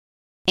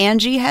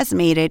Angie has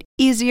made it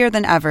easier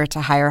than ever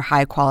to hire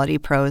high-quality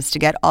pros to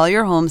get all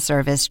your home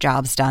service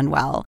jobs done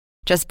well.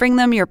 Just bring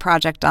them your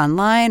project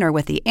online or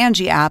with the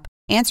Angie app,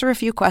 answer a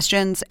few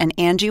questions, and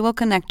Angie will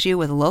connect you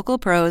with local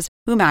pros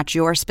who match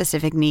your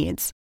specific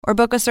needs. Or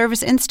book a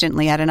service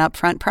instantly at an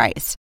upfront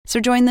price. So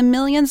join the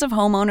millions of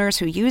homeowners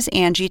who use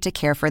Angie to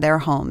care for their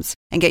homes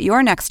and get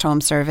your next home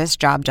service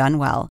job done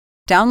well.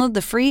 Download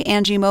the free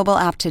Angie mobile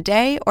app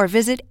today or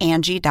visit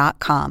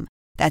Angie.com.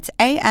 That's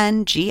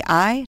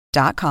ANGI.com.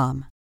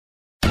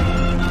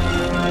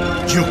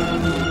 Yo.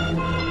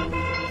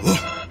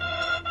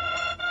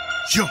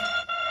 Yo.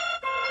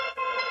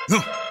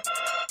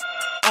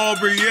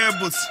 Aubrey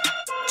Edwards,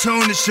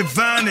 Tony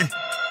Schiavone,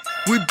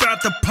 we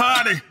bout to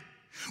party.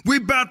 We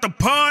bout to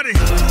party.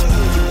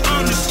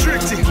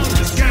 Unrestricted,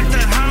 got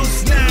the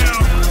house now.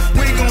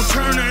 We gon'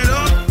 turn it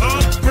up,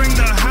 bring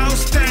the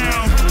house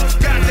down.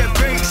 Got that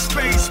big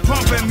space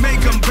pumping,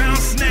 make them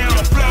bounce now.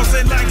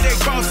 Flossing like they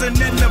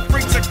bossing and the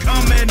freaks are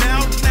coming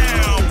out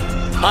now.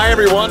 Hi,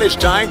 everyone. It's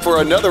time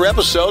for another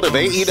episode of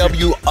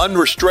AEW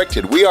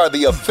Unrestricted. We are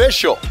the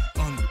official,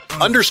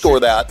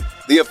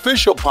 the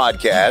official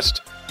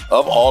podcast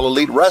of All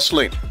Elite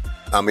Wrestling.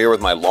 I'm here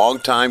with my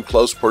longtime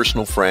close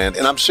personal friend,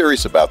 and I'm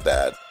serious about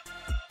that,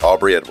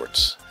 Aubrey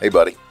Edwards. Hey,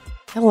 buddy.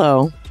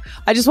 Hello.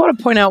 I just want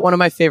to point out one of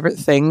my favorite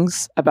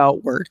things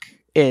about work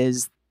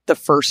is the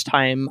first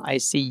time I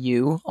see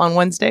you on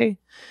Wednesday,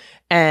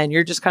 and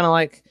you're just kind of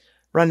like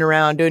running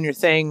around doing your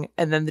thing,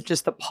 and then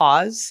just the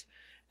pause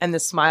and the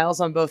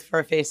smiles on both of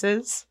our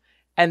faces,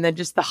 and then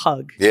just the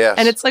hug. Yes.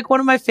 And it's like one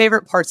of my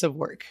favorite parts of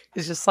work.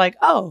 It's just like,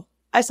 oh,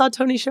 I saw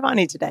Tony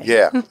Schiavone today.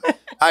 Yeah,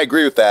 I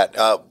agree with that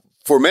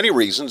for many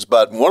reasons,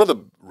 but one of the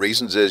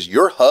reasons is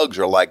your hugs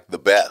are like the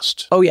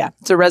best. Oh, yeah.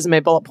 It's a resume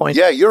bullet point.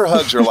 Yeah, your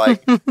hugs are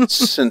like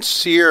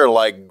sincere,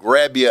 like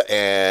grab you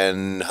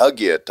and hug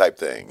you type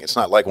thing. It's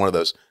not like one of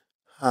those,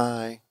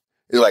 hi.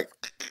 It's like,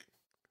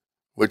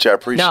 which I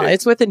appreciate. No,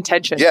 it's with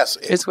intention. Yes.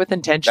 It's with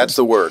intention. That's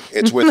the word.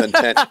 It's with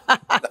intention.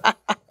 I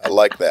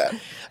like that.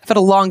 I've had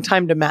a long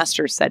time to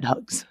master said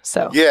hugs.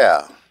 So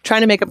yeah,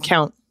 trying to make them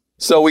count.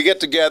 So we get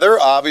together,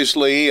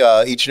 obviously,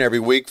 each and every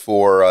week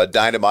for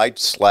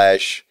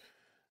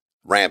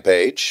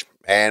Dynamite/Rampage.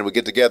 And we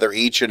get together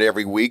each and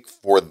every week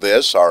for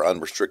this, our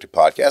Unrestricted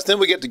podcast. Then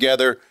we get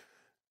together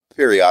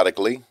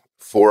periodically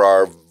for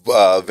our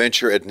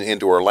venture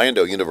into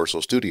Orlando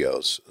Universal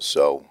Studios.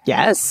 So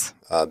yes,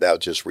 that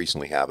just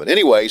recently happened.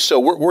 Anyway, so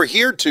we're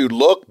here to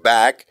look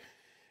back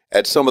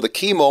at some of the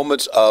key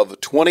moments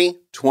of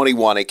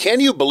 2021. And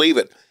can you believe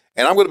it?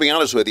 And I'm going to be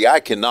honest with you,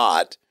 I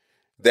cannot.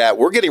 That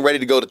we're getting ready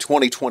to go to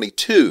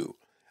 2022.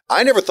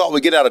 I never thought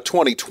we'd get out of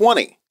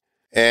 2020.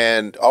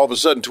 And all of a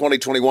sudden,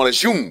 2021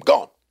 is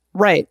gone.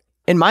 Right.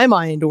 In my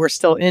mind, we're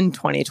still in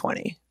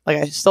 2020. Like,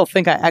 I still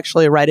think I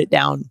actually write it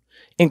down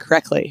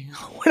incorrectly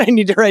when I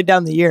need to write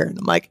down the year. And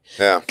I'm like,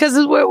 yeah,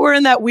 because we're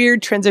in that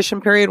weird transition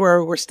period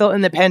where we're still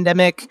in the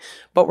pandemic,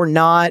 but we're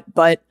not.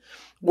 But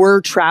we're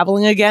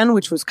traveling again,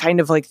 which was kind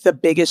of like the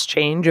biggest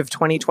change of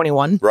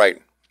 2021. Right.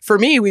 For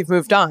me, we've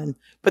moved on.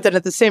 But then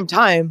at the same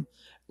time,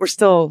 we're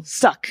still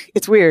stuck.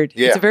 It's weird.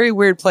 Yeah. It's a very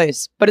weird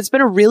place. But it's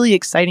been a really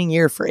exciting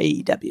year for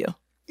AEW.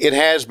 It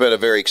has been a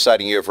very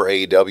exciting year for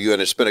AEW,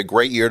 and it's been a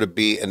great year to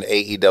be an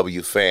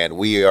AEW fan.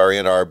 We are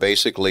in our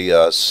basically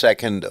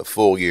second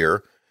full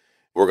year.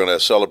 We're going to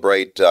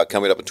celebrate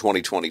coming up in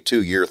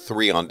 2022, year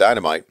 3 on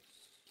Dynamite.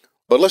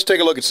 But let's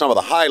take a look at some of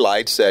the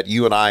highlights that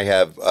you and I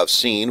have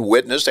seen,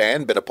 witnessed,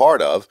 and been a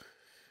part of.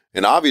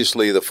 And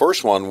obviously, the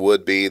first one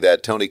would be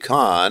that Tony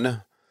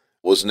Khan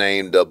was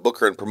named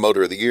Booker and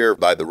Promoter of the Year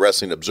by the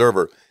Wrestling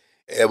Observer.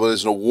 It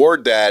was an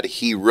award that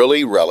he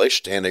really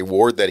relished and an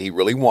award that he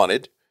really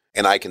wanted,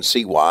 and I can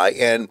see why.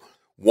 And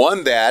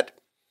one that,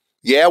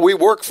 yeah, we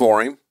work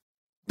for him.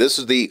 This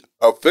is the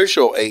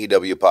official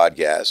AEW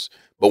podcast,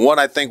 but one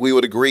I think we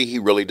would agree he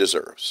really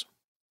deserves.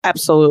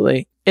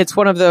 Absolutely. It's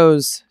one of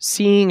those,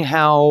 seeing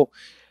how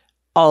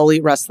All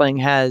Elite Wrestling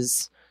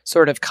has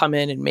sort of come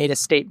in and made a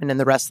statement in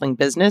the wrestling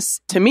business.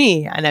 To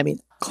me, and I mean,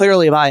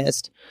 clearly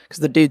biased, because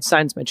the dude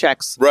signs my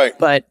checks. Right.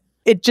 But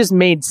it just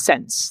made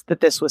sense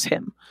that this was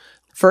him.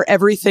 For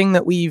everything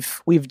that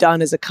we've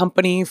done as a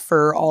company,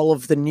 for all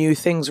of the new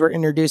things we're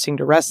introducing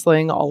to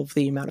wrestling, all of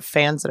the amount of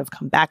fans that have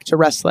come back to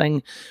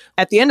wrestling.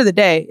 At the end of the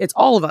day, it's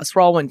all of us.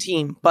 We're all one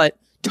team, but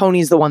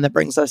Tony's the one that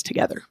brings us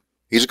together.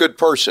 He's a good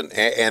person,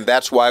 and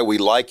that's why we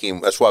like him.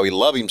 That's why we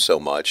love him so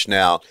much.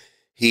 Now,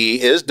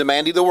 he is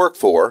demanding to work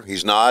for.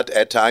 He's not,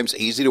 at times,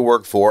 easy to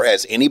work for,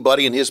 as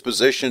anybody in his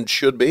position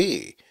should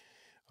be.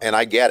 And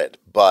I get it,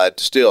 but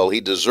still, he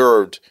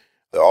deserved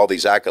all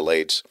these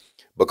accolades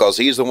because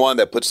he's the one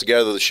that puts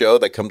together the show,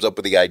 that comes up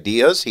with the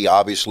ideas. He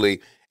obviously,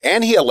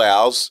 and he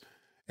allows,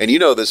 and you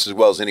know this as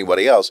well as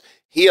anybody else,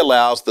 he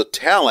allows the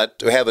talent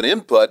to have an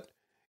input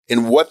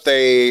in what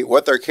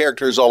their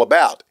character is all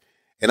about.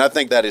 And I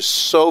think that is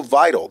so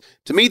vital.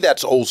 To me,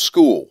 that's old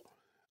school.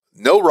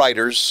 No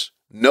writers,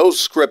 no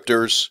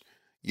scripters.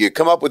 You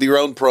come up with your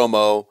own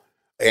promo,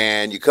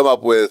 and you come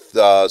up with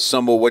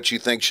some of what you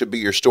think should be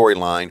your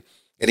storyline.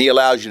 And he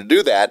allows you to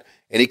do that.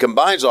 and he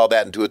combines all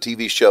that into a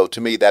TV show,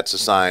 to me, that's a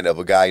sign of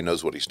a guy who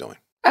knows what he's doing.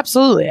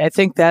 Absolutely. I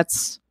think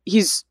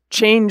he's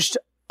changed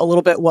a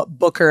little bit what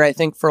Booker, I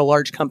think, for a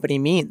large company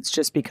means,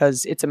 just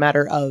because it's a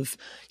matter of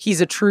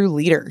he's a true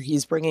leader.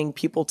 He's bringing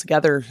people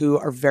together who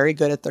are very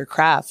good at their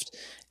craft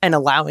and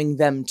allowing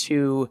them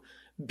to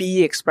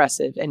be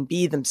expressive and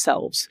be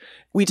themselves.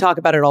 We talk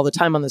about it all the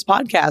time on this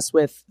podcast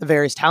with the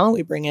various talent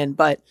we bring in,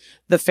 but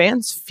the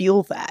fans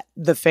feel that.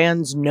 The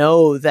fans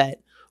know that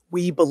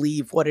we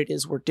believe what it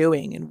is we're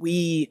doing and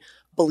we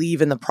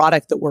believe in the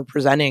product that we're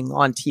presenting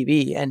on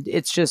TV. And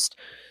it's just,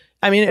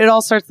 it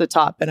all starts at the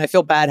top. And I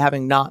feel bad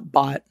having not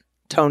bought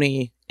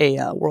Tony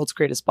a World's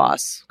Greatest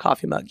Boss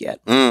coffee mug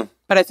yet.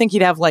 But I think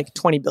he'd have like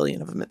 20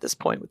 billion of them at this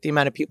point with the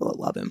amount of people that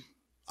love him.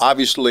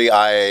 Obviously,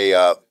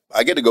 I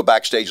get to go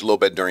backstage a little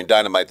bit during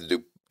Dynamite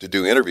to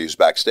do interviews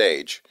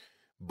backstage.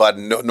 But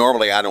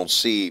normally I don't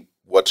see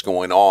what's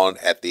going on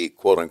at the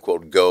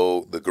quote-unquote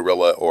the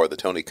Gorilla or the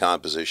Tony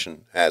Khan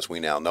position as we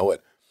now know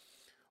it.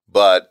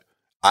 But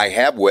I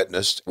have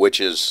witnessed, which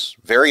is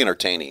very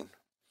entertaining,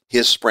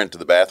 his sprint to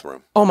the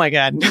bathroom. Oh, my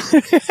God.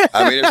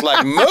 It's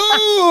like,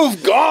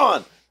 move,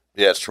 gone.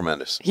 Yeah, it's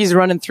tremendous. He's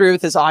running through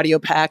with his audio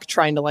pack,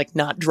 trying to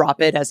not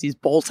drop it as he's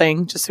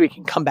bolting, just so he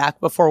can come back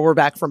before we're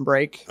back from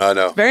break. I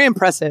know. Very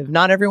impressive.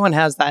 Not everyone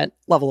has that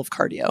level of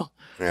cardio.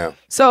 Yeah.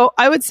 So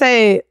I would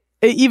say,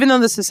 even though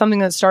this is something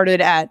that started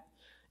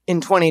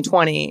in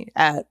 2020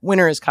 at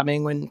Winter is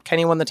Coming, when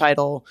Kenny won the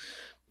title,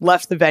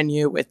 left the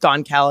venue with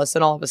Don Callis,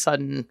 and all of a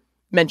sudden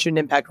mentioned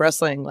Impact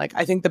Wrestling.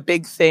 I think the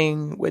big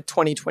thing with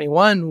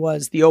 2021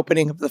 was the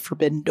opening of the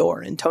Forbidden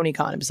Door and Tony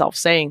Khan himself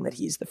saying that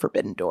he's the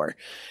Forbidden Door,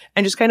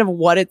 and just kind of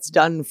what it's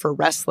done for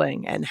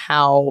wrestling and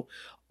how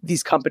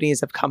these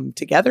companies have come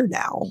together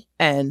now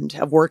and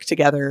have worked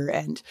together.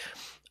 And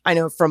I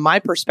know from my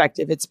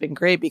perspective, it's been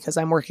great because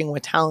I'm working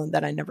with talent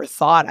that I never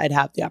thought I'd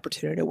have the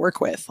opportunity to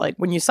work with.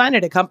 When you sign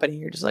at a company,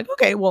 you're just like,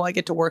 okay, well, I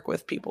get to work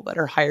with people that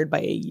are hired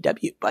by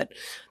AEW, but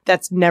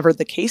that's never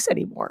the case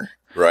anymore.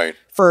 Right.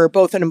 For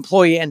both an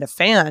employee and a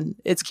fan,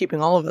 it's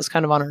keeping all of us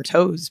kind of on our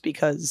toes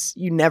because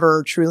you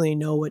never truly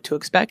know what to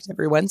expect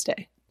every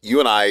Wednesday. You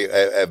and I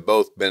have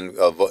both been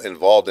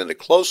involved in it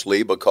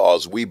closely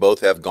because we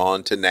both have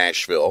gone to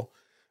Nashville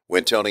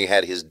when Tony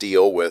had his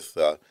deal with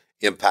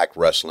Impact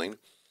Wrestling.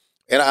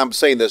 And I'm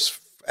saying this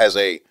as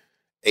a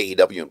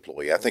AEW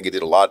employee. I think it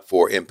did a lot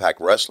for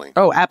Impact Wrestling.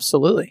 Oh,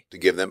 absolutely. To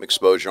give them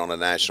exposure on a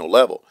national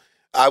level.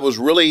 I was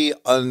really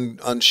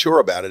unsure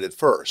about it at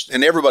first.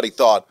 And everybody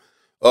thought,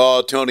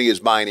 oh, Tony is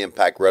buying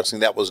Impact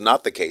Wrestling. That was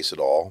not the case at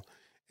all.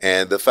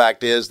 And the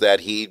fact is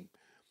that he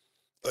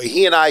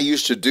and I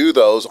used to do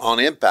those on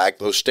Impact,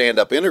 those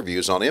stand-up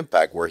interviews on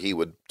Impact, where he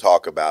would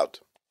talk about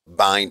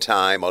buying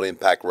time on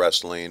Impact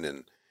Wrestling.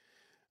 And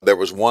there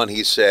was one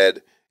he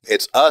said,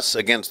 it's us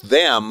against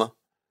them.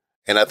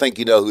 And I think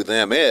you know who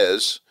them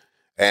is.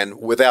 And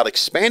without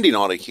expanding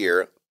on it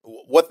here,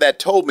 what that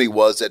told me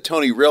was that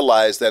Tony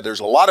realized that there's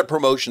a lot of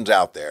promotions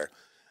out there.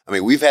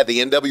 We've had the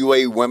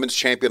NWA Women's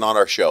Champion on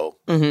our show.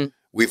 Mm-hmm.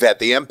 We've had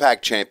the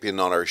Impact Champion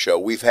on our show.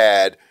 We've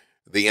had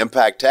the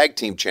Impact Tag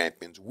Team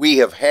Champions. We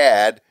have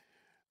had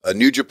a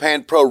New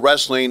Japan Pro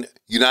Wrestling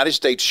United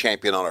States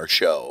Champion on our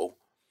show.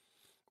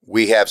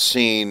 We have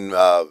seen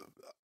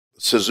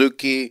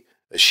Suzuki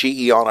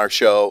Ishii on our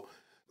show.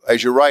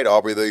 As you're right,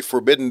 Aubrey, the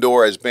Forbidden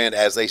Door has been,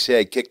 as they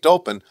say, kicked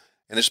open,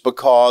 and it's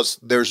because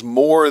there's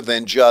more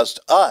than just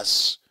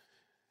us.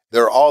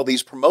 There are all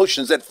these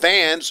promotions that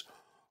fans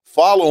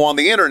follow on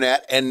the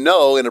internet and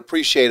know and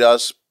appreciate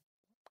us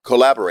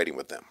collaborating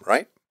with them,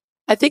 right?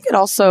 I think it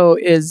also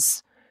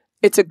it's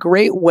a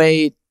great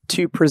way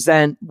to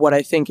present what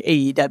I think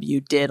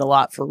AEW did a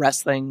lot for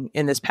wrestling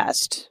in this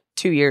past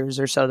 2 years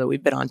or so that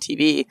we've been on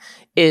TV,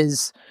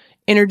 is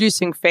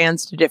introducing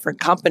fans to different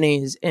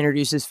companies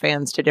introduces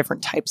fans to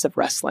different types of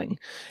wrestling.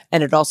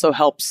 And it also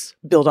helps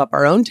build up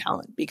our own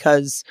talent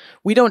because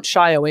we don't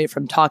shy away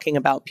from talking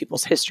about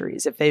people's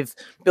histories. If they've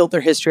built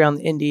their history on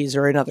the indies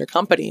or another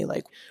company,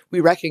 we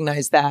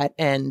recognize that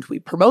and we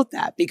promote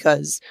that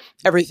because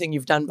everything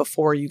you've done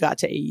before you got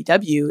to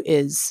AEW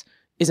is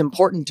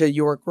important to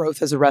your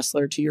growth as a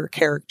wrestler, to your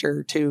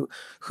character, to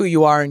who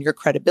you are and your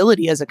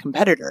credibility as a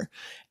competitor.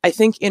 I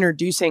think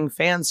introducing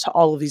fans to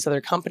all of these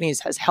other companies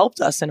has helped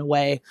us in a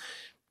way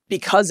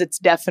because it's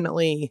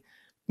definitely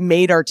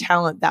made our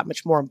talent that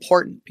much more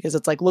important because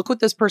it's look what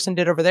this person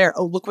did over there.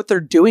 Oh, look what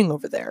they're doing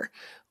over there.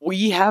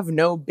 We have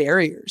no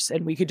barriers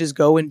and we could just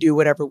go and do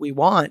whatever we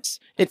want.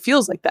 It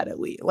feels like that at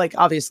least.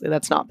 Obviously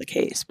that's not the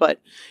case,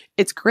 but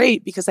it's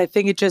great because I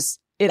think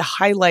it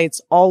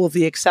highlights all of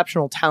the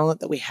exceptional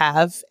talent that we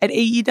have at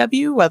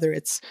AEW, whether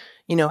it's,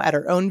 at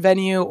our own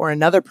venue or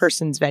another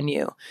person's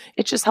venue.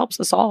 It just helps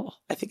us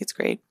all. I think it's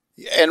great.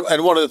 And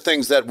one of the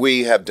things that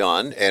we have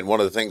done and one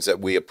of the things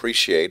that we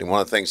appreciate and one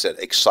of the things that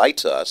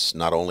excites us,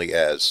 not only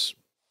as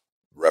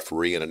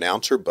referee and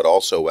announcer, but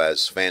also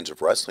as fans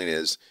of wrestling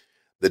is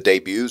the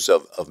debuts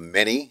of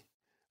many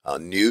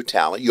new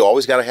talent. You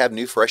always got to have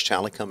new, fresh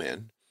talent come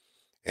in.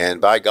 And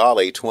by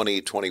golly,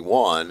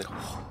 2021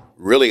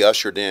 really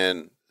ushered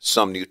in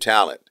some new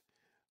talent.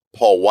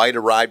 Paul White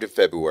arrived in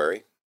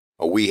February.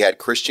 We had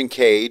Christian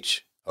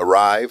Cage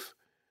arrive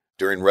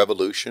during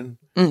Revolution.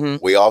 Mm-hmm.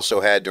 We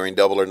also had, during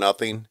Double or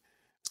Nothing,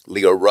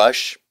 Leo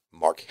Rush,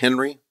 Mark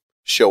Henry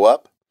show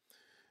up.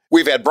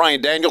 We've had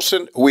Bryan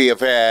Danielson. We have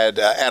had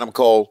Adam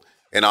Cole.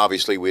 And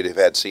obviously, we'd have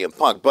had CM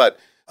Punk. But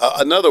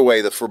another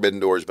way the Forbidden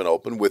Door has been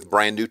opened with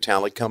brand new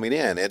talent coming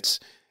in. It's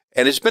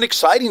been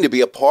exciting to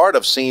be a part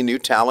of seeing new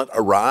talent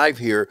arrive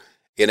here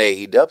in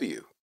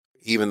AEW.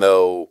 Even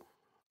though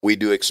we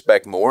do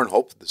expect more and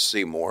hope to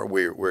see more,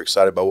 we're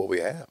excited about what we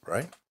have,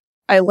 right?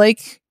 I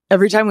like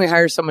every time we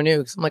hire someone new,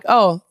 because I'm like,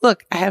 oh,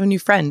 look, I have a new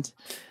friend.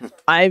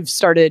 I've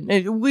started,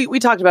 we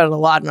talked about it a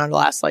lot in our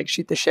last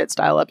Shoot the Shit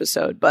style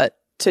episode, but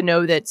to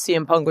know that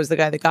CM Punk was the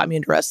guy that got me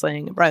into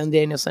wrestling, Bryan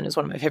Danielson is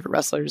one of my favorite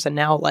wrestlers, and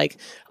now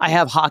I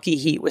have hockey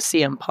heat with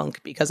CM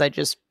Punk because I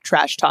just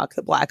trash talk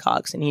the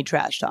Blackhawks and he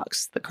trash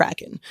talks the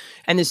Kraken,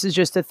 and this is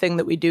just a thing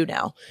that we do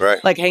now.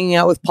 Right, like hanging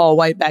out with Paul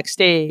White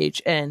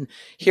backstage and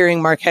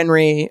hearing Mark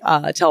Henry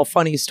tell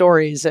funny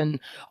stories and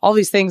all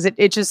these things.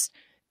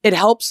 It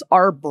helps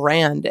our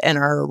brand and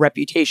our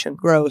reputation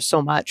grow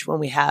so much when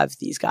we have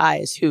these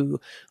guys who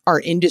are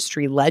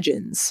industry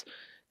legends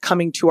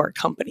coming to our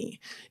company.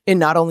 It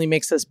not only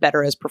makes us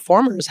better as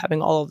performers,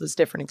 having all of this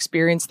different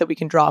experience that we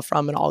can draw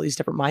from and all these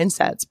different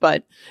mindsets,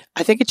 but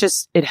I think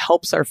it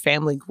helps our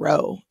family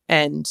grow,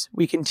 and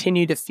we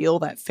continue to feel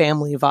that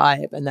family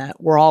vibe and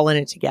that we're all in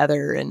it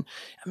together. And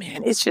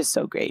man, it's just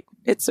so great.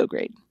 It's so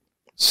great.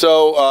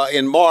 So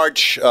in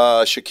March,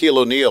 Shaquille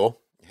O'Neal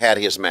had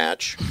his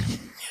match.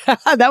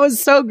 That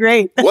was so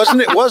great.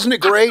 Wasn't it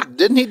great?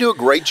 Didn't he do a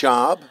great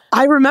job?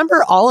 I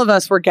remember all of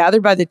us were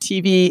gathered by the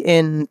TV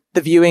in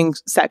the viewing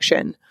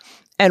section,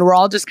 and we're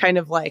all just kind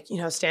of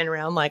standing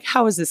around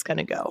how is this going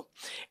to go?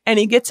 And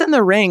he gets in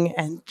the ring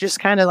and just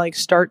kind of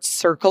starts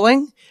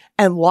circling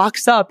and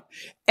locks up.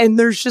 And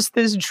there's just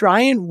this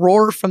giant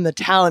roar from the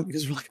talent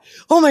because we're like,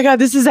 oh my God,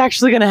 this is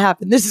actually going to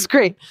happen. This is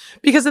great.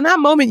 Because in that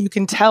moment, you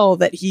can tell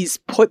that he's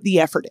put the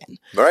effort in.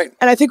 Right.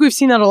 And I think we've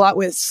seen that a lot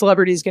with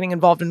celebrities getting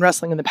involved in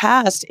wrestling in the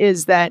past,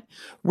 is that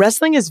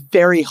wrestling is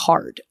very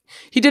hard.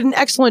 He did an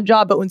excellent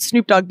job, but when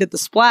Snoop Dogg did the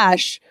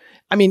splash,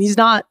 he's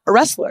not a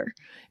wrestler.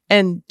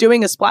 And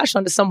doing a splash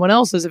onto someone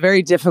else is a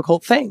very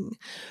difficult thing.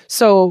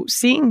 So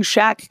seeing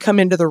Shaq come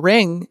into the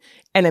ring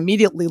and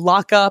immediately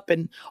lock up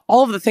and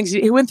all of the things,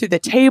 he went through the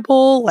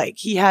table,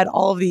 he had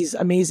all of these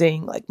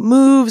amazing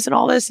moves and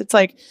all this. It's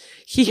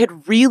he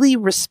had really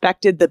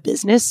respected the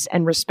business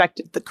and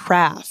respected the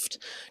craft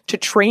to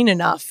train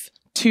enough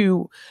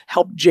to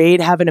help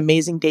Jade have an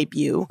amazing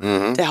debut,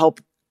 to help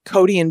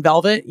Cody and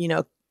Velvet,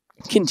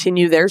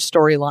 continue their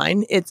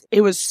storyline.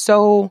 It was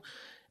so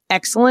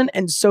excellent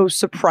and so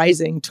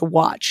surprising to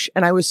watch.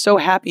 And I was so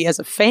happy as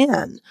a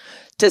fan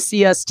to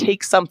see us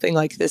take something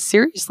like this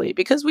seriously,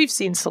 because we've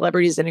seen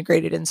celebrities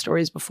integrated in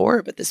stories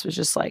before, but this was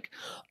just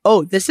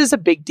oh, this is a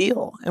big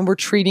deal and we're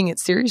treating it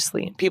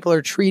seriously and people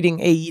are treating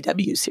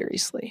AEW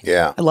seriously.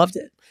 Yeah. I loved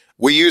it.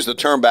 We use the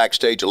term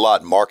backstage a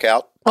lot, mark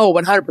out. Oh,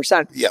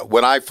 100%. Yeah.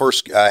 When I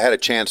first had a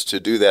chance to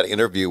do that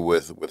interview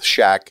with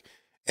Shaq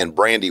and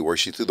Brandy, where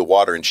she threw the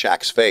water in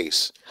Shaq's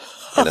face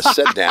in a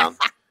sit down,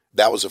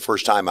 that was the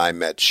first time I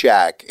met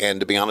Shaq. And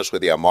to be honest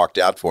with you, I marked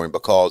out for him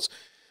because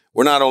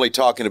we're not only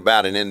talking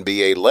about an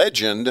NBA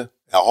legend,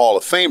 a Hall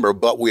of Famer,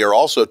 but we are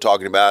also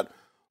talking about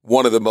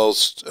one of the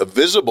most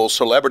visible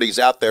celebrities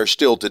out there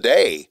still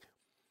today.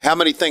 How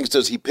many things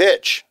does he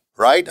pitch,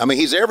 right?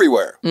 He's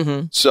everywhere.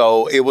 Mm-hmm.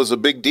 So it was a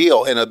big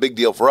deal, and a big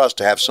deal for us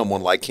to have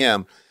someone like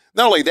him.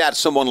 Not only that,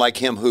 someone like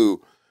him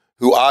who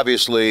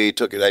obviously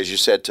took it, as you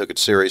said, took it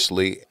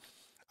seriously.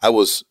 I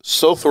was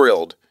so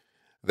thrilled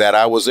that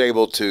I was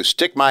able to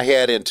stick my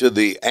head into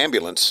the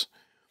ambulance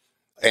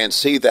and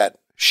see that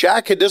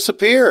Shaq had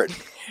disappeared.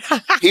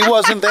 He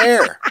wasn't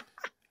there.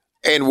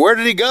 And where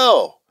did he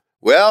go?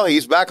 Well,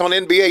 he's back on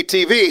NBA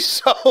TV,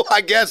 so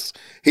I guess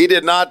he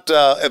did not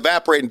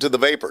evaporate into the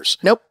vapors.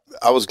 Nope.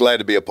 I was glad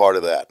to be a part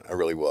of that. I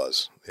really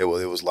was. It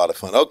was a lot of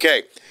fun.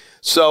 Okay,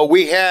 so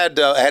we had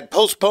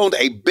postponed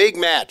a big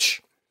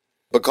match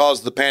because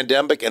of the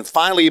pandemic, and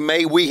finally in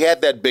May we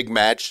had that big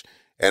match,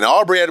 and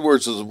Aubrey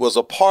Edwards was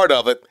a part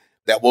of it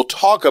that we'll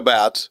talk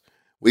about.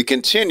 We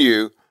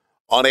continue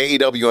on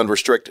AEW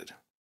Unrestricted.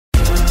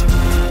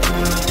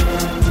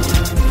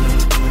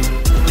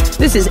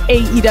 This is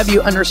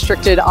AEW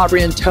Unrestricted.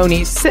 Aubrey and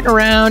Tony sitting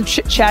around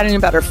chit-chatting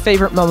about our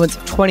favorite moments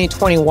of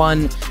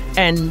 2021.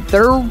 And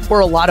there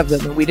were a lot of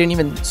them. And we didn't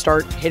even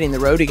start hitting the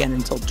road again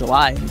until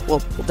July. And we'll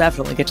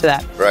definitely get to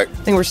that. Right. I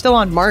think we're still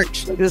on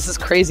March. This is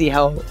crazy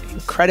how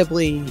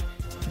incredibly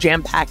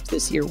jam-packed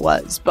this year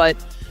was. But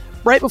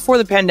right before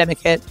the pandemic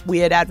hit, we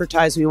had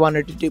advertised we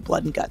wanted to do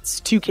Blood and Guts.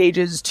 2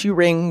 cages, 2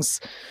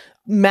 rings,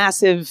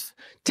 massive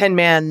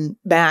 10-man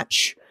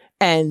match.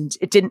 And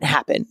it didn't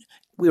happen.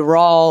 We were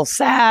all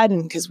sad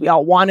and because we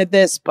all wanted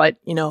this, but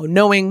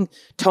knowing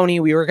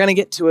Tony, we were going to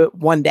get to it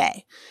one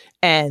day.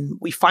 And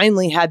we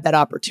finally had that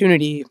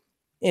opportunity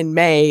in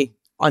May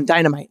on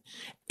Dynamite.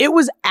 It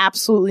was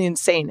absolutely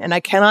insane. And I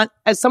cannot,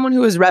 as someone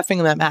who was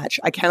reffing that match,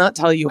 I cannot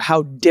tell you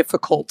how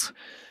difficult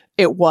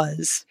it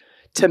was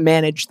to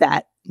manage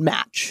that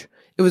match.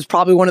 it was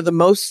probably one of the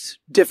most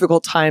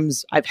difficult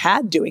times I've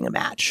had doing a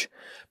match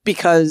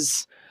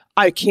because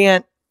I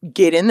can't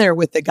get in there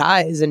with the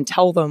guys and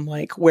tell them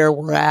like where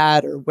we're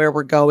at or where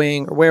we're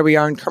going or where we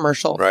are in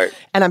commercial. Right.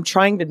 And I'm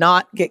trying to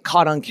not get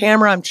caught on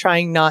camera. I'm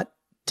trying not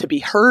to be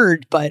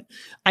heard, but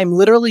I'm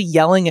literally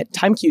yelling at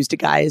time cues to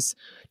guys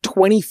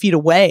 20 feet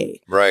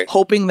away, Right.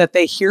 hoping that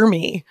they hear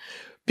me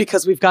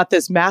because we've got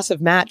this massive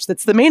match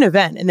that's the main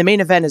event. And the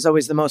main event is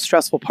always the most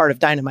stressful part of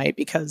Dynamite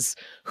because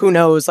who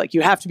knows, like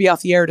you have to be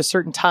off the air at a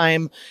certain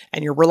time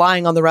and you're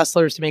relying on the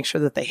wrestlers to make sure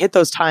that they hit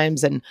those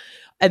times. And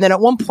then at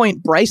one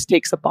point, Bryce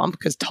takes a bump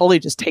because Tully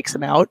just takes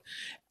him out.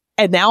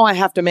 And now I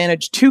have to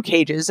manage 2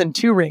 cages and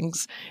 2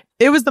 rings.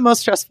 It was the most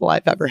stressful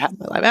I've ever had in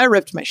my life. I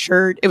ripped my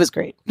shirt. It was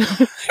great.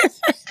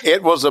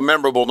 It was a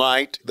memorable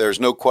night. There's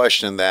no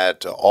question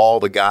that all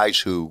the guys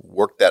who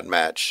worked that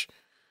match,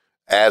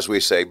 as we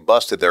say,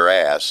 busted their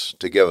ass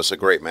to give us a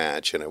great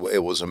match. And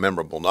it was a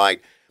memorable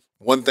night.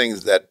 One thing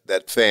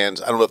that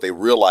fans, I don't know if they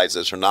realize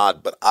this or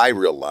not, but I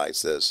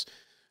realize this.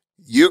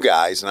 You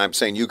guys, and I'm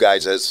saying you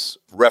guys as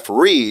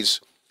referees,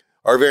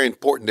 are very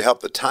important to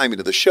help the timing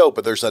of the show,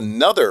 but there's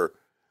another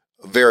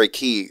very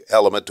key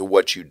element to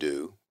what you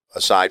do,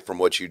 aside from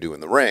what you do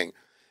in the ring,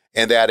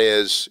 and that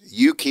is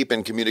you keep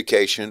in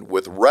communication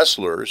with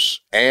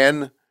wrestlers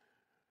and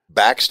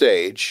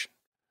backstage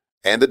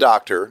and the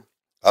doctor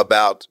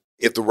about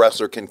if the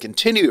wrestler can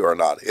continue or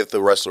not, if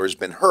the wrestler has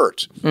been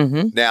hurt.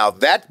 Mm-hmm. Now,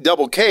 that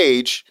double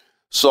cage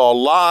saw a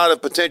lot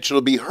of potential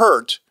to be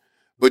hurt,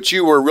 but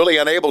you were really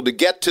unable to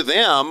get to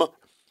them,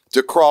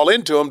 to crawl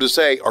into them to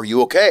say, are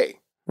you okay?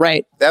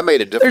 Right. That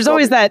made it difficult. There's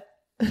always that.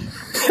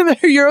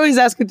 You're always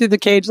asking through the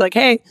cage, like,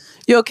 hey,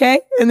 you okay?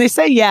 And they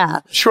say,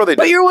 yeah. Sure they do.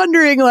 But you're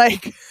wondering,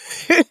 like,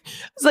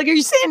 it's like, are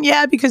you saying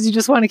yeah because you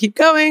just want to keep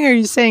going? Or are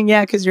you saying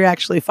yeah because you're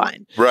actually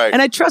fine? Right.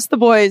 And I trust the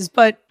boys,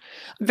 but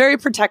very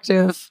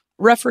protective.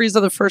 Referees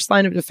are the first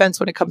line of defense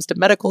when it comes to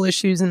medical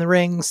issues in the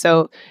ring.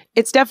 So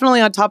it's definitely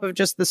on top of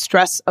just the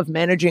stress of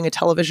managing a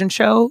television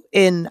show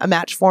in a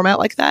match format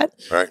like that,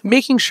 Right.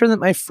 making sure that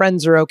my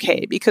friends are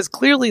okay, because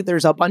clearly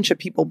there's a bunch of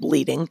people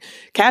bleeding.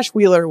 Cash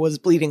Wheeler was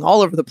bleeding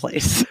all over the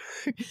place.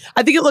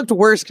 I think it looked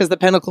worse because the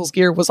Pentacles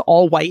gear was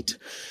all white.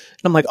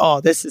 And I'm like,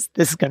 oh, this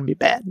is going to be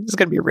bad. This is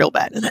going to be real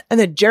bad. And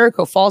then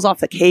Jericho falls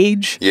off the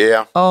cage.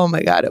 Yeah. Oh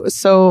my God. It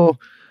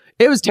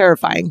was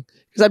terrifying.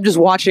 Because I'm just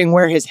watching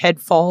where his head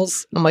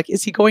falls. And I'm like,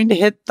 is he going to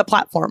hit the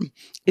platform?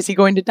 Is he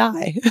going to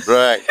die?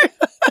 Right.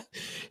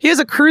 He has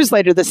a cruise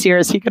later this year.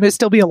 Is he going to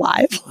still be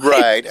alive?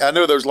 Right. I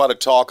know there's a lot of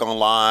talk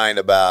online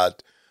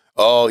about,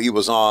 oh, he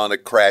was on a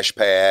crash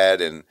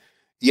pad. And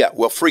yeah,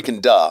 well,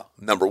 freaking duh,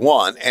 number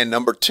one. And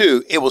number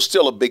two, it was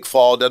still a big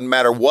fall. Doesn't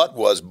matter what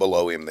was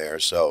below him there.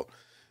 So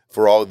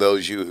for all of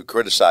those you who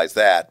criticize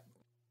that,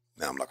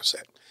 no, I'm not going to say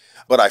it.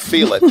 But I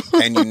feel it.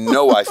 And you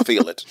know I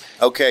feel it.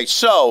 Okay,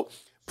 so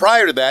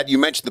prior to that, you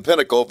mentioned the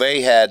Pinnacle.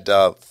 They had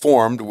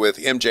formed with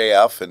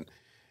MJF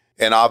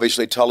and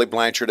obviously Tully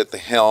Blanchard at the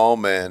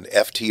helm and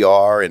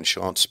FTR and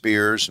Sean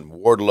Spears and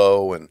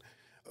Wardlow and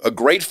a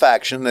great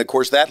faction. And, of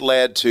course, that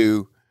led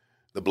to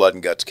the Blood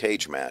and Guts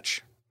cage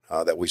match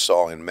that we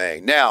saw in May.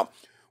 Now,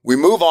 we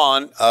move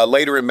on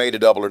later in May to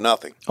Double or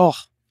Nothing. Oh,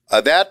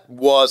 That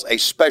was a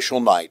special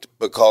night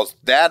because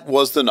that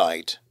was the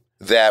night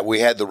that we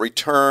had the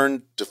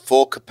return to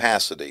full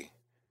capacity.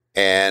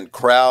 And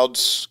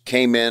crowds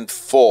came in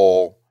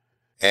full,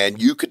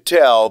 and you could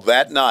tell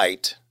that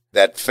night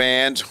that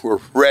fans were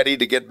ready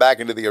to get back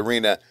into the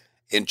arena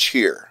and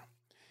cheer.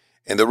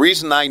 And the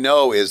reason I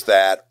know is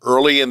that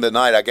early in the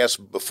night, I guess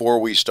before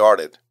we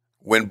started,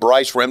 when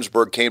Bryce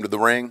Remsburg came to the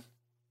ring,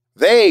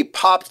 they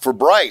popped for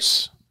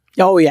Bryce.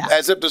 Oh, yeah.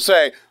 As if to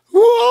say,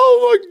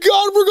 oh my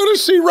God, we're going to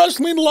see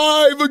wrestling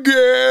live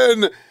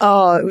again.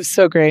 Oh, it was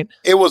so great.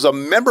 It was a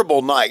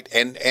memorable night,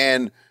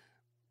 and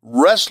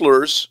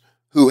wrestlers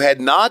who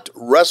had not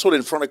wrestled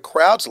in front of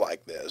crowds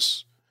like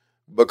this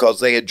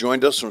because they had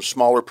joined us from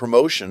smaller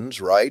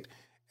promotions, right,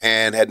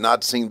 and had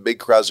not seen big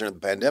crowds during the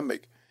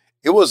pandemic.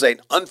 It was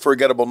an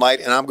unforgettable night,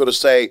 and I'm going to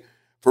say,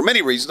 for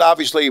many reasons,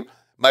 obviously,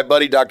 my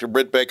buddy Dr.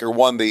 Britt Baker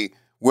won the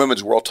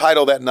Women's World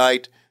title that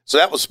night, so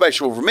that was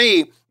special for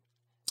me.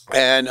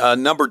 And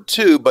number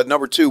two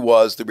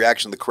was the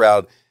reaction of the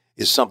crowd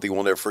is something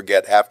we'll never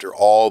forget after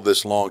all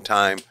this long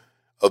time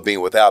of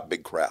being without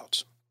big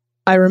crowds.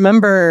 I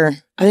remember,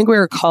 I think we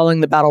were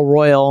calling the Battle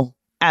Royal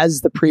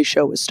as the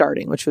pre-show was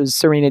starting, which was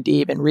Serena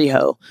Deeb and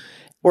Riho.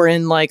 We're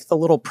in like the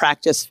little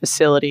practice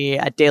facility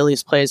at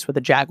Daly's place where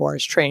the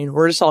Jaguars train.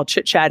 We're just all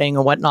chit-chatting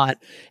and whatnot.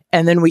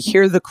 And then we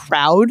hear the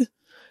crowd.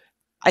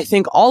 I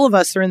think all of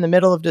us are in the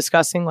middle of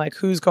discussing like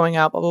who's going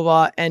out, blah, blah,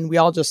 blah. And we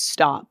all just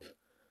stop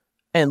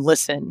and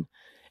listen.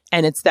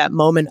 And it's that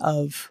moment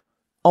of,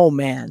 oh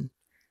man,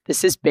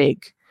 this is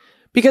big.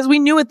 Because we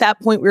knew at that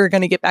point we were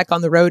going to get back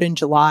on the road in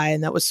July,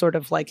 and that was sort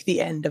of like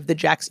the end of the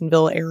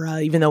Jacksonville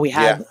era, even though we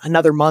had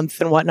another month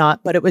and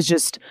whatnot. But it was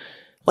just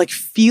like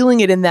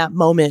feeling it in that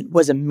moment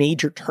was a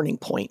major turning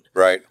point.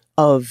 Right.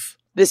 Of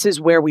this is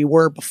where we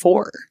were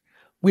before.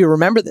 We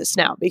remember this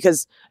now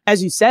because,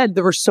 as you said,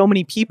 there were so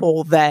many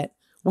people that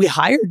we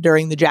hired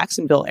during the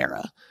Jacksonville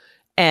era.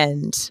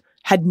 and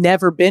had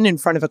never been in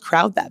front of a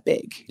crowd that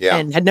big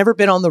and had never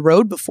been on the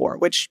road before,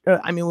 which,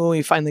 I mean, when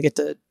we finally get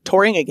to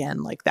touring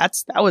again, like that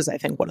was, I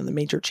think, one of the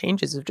major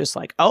changes of just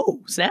like,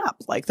 oh, snap.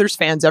 Like there's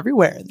fans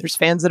everywhere. There's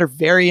fans that are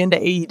very into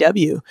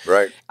AEW.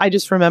 Right. I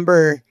just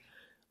remember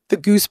the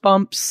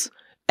goosebumps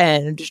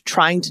and just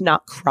trying to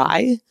not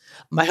cry.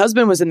 My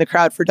husband was in the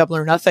crowd for Double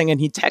or Nothing, and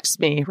he texted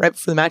me right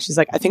before the match. He's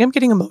like, I think I'm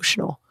getting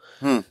emotional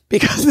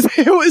because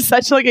it was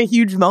such like a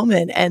huge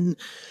moment. And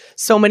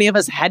so many of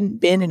us hadn't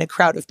been in a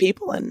crowd of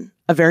people in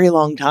a very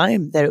long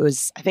time that it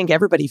was, I think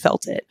everybody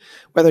felt it,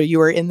 whether you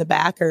were in the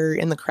back or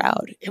in the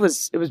crowd. It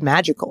was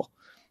magical.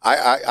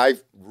 I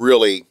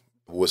really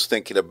was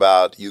thinking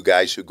about you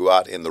guys who go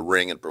out in the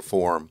ring and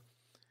perform,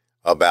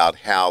 about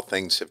how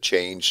things have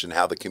changed and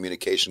how the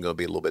communication is going to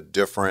be a little bit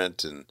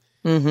different. And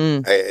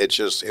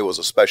it was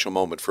a special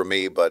moment for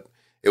me, but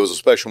it was a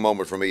special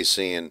moment for me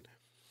seeing,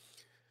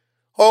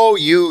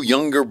 you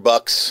younger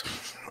bucks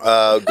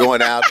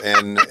going out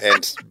and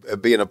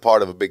being a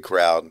part of a big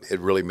crowd. It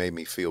really made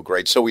me feel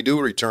great. So we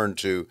do return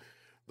to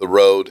the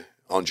road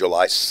on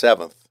July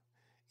 7th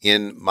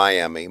in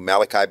Miami.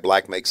 Malachi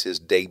Black makes his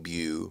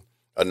debut,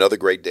 another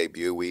great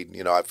debut.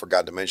 I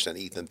forgot to mention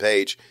that Ethan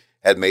Page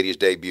had made his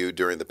debut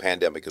during the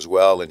pandemic as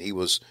well, and he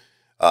was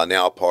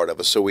now a part of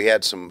us. So we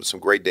had some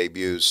great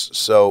debuts.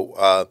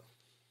 So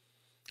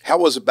how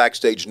was it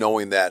backstage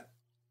knowing that,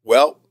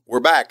 well, we're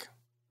back,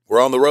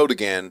 we're on the road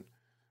again?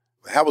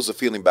 How was the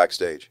feeling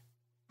backstage?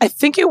 I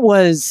think it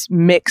was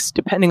mixed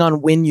depending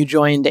on when you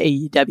joined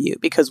AEW,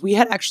 because we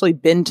had actually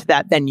been to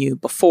that venue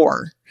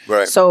before.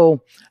 Right.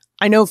 So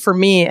I know for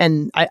me,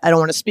 and I don't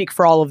want to speak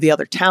for all of the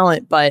other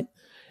talent, but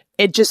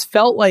it just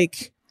felt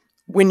like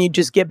when you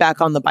just get back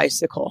on the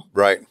bicycle.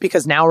 Right.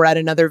 Because now we're at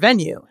another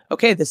venue.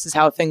 Okay, this is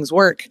how things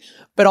work.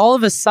 But all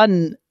of a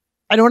sudden,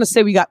 I don't want to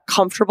say we got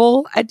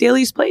comfortable at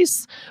Daly's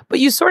Place, but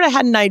you sort of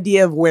had an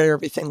idea of where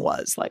everything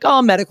was. Like,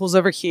 medical's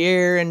over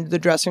here, and the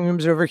dressing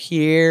room's over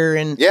here,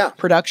 and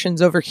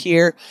production's over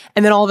here.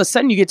 And then all of a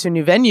sudden you get to a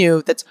new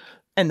venue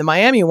and the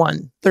Miami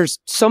one, there's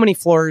so many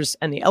floors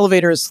and the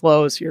elevator is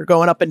slow. So you're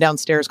going up and down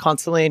stairs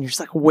constantly. And you're just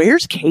like,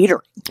 where's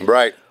catering?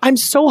 Right. I'm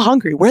so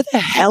hungry. Where the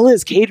hell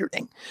is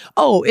catering?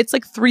 Oh, it's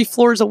like 3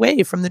 floors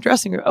away from the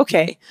dressing room.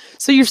 Okay.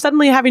 So you're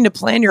suddenly having to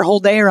plan your whole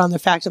day around the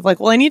fact of like,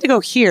 well, I need to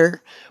go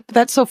here, but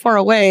that's so far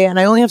away and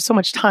I only have so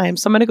much time.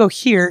 So I'm going to go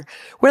here.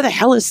 Where the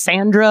hell is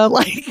Sandra?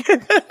 Like,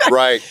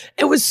 right.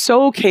 It was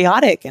so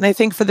chaotic. And I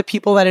think for the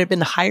people that had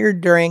been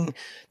hired during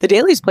the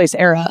Daly's Place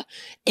era,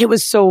 it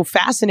was so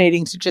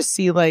fascinating to just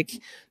see like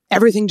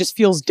everything just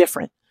feels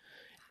different.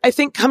 I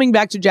think coming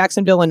back to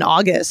Jacksonville in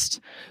August,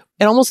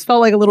 it almost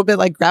felt like a little bit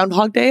like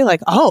Groundhog Day.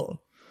 Like,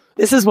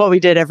 this is what we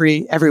did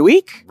every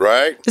week.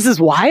 Right. This is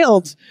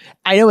wild.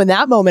 I know in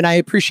that moment, I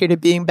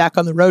appreciated being back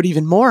on the road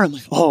even more. I'm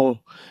like,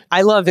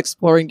 I love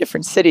exploring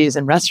different cities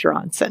and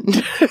restaurants,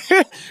 and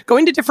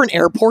going to different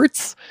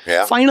airports.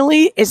 Yeah.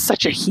 Finally is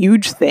such a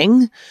huge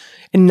thing.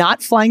 And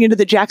not flying into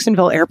the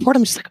Jacksonville airport,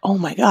 I'm just like, oh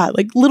my God,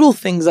 like little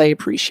things I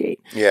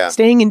appreciate. Yeah.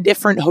 Staying in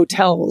different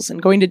hotels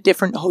and going to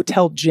different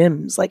hotel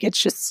gyms. Like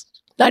it's just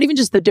not even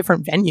just the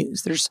different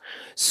venues. There's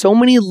so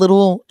many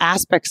little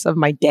aspects of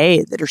my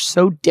day that are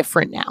so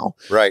different now.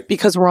 Right.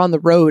 Because we're on the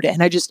road,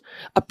 and I just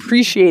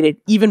appreciate it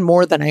even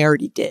more than I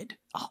already did.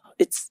 Oh,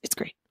 it's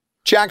great.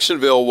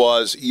 Jacksonville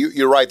was,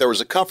 you're right, there was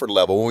a comfort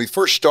level. When we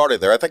first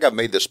started there, I think I've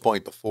made this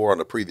point before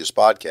on a previous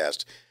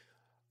podcast,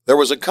 there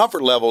was a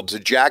comfort level to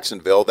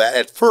Jacksonville that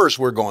at first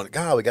we're going,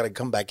 God, we got to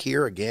come back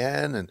here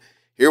again. And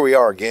here we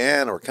are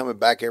again. We're coming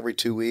back every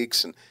 2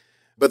 weeks.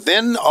 But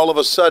then all of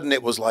a sudden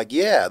it was like,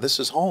 yeah,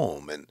 this is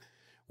home. And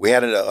we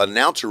had an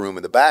announcer room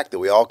in the back that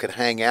we all could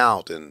hang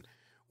out. And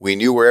we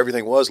knew where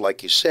everything was,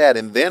 like you said.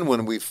 And then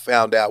when we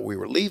found out we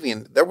were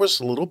leaving, there was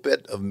a little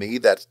bit of me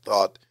that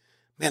thought,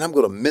 man, I'm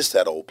going to miss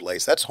that old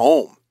place. That's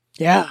home.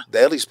 Yeah.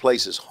 Daly's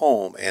Place is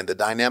home. And the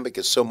dynamic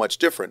is so much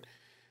different.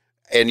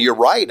 And you're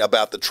right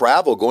about the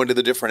travel, going to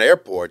the different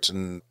airports.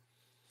 And,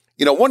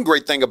 one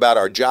great thing about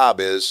our job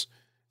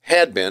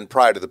had been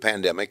prior to the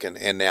pandemic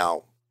and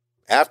now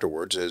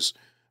afterwards, is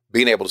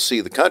being able to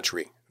see the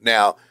country.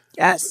 Now,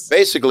 yes,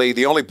 basically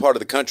the only part of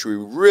the country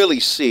we really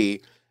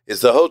see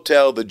is the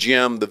hotel, the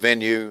gym, the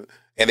venue,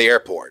 and the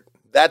airport.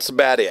 That's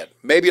about it.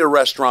 Maybe a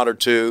restaurant or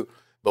two,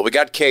 but we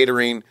got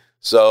catering.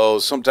 So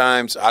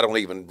sometimes I don't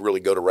even really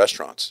go to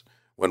restaurants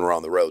when we're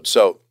on the road.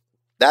 So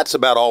that's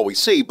about all we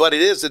see. But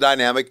it is the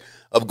dynamic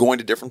of going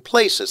to different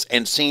places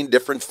and seeing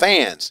different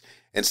fans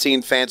and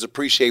seeing fans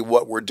appreciate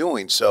what we're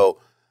doing. So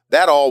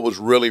that all was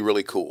really,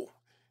 really cool.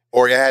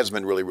 Or it has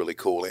been really, really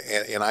cool.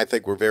 And I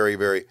think we're very,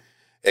 very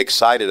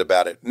excited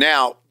about it.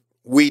 Now,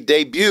 we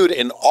debuted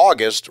in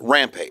August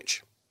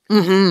Rampage.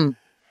 Mm-hmm.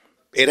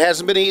 It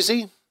hasn't been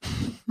easy.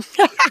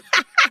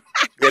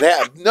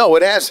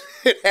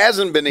 It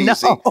hasn't been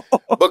easy. No.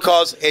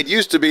 Because it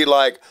used to be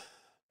like,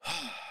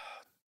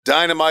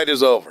 Dynamite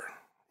is over.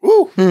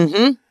 Woo.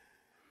 Mm-hmm.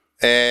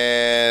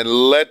 And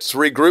let's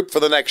regroup for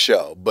the next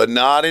show. But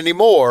not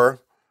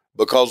anymore,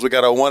 because we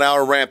got a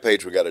 1-hour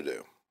Rampage we got to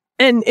do.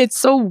 And it's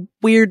so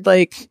weird,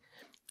 like,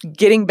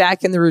 getting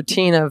back in the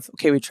routine of,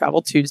 okay, we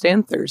travel Tuesday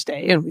and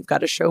Thursday and we've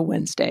got a show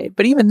Wednesday.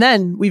 But even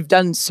then, we've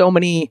done so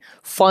many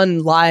fun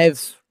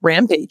live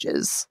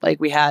rampages. Like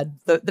we had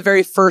the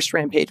very first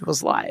rampage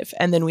was live.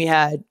 And then we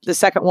had the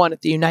second one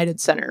at the United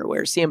Center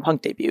where CM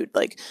Punk debuted.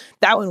 Like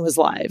that one was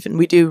live. And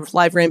we do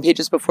live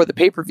rampages before the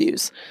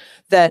pay-per-views.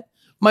 That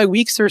my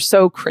weeks are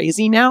so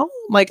crazy now.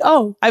 I'm like,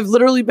 oh, I've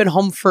literally been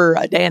home for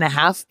a day and a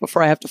half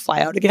before I have to fly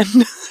out again.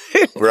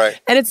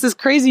 Right. And it's this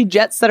crazy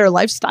jet setter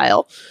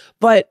lifestyle.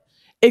 But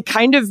it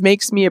kind of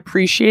makes me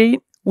appreciate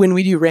when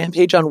we do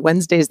Rampage on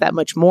Wednesdays that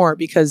much more,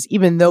 because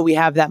even though we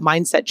have that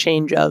mindset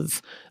change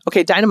of,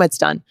 okay, Dynamite's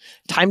done,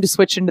 time to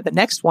switch into the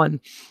next one,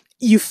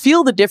 you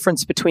feel the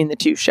difference between the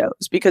two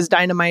shows because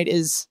Dynamite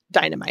is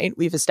Dynamite.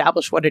 We've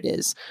established what it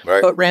is.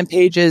 Right. But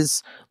Rampage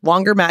is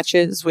longer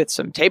matches with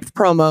some taped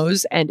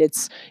promos, and it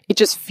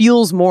just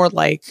feels more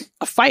like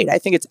a fight. I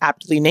think it's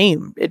aptly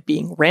named, it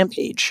being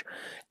Rampage.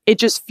 It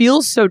just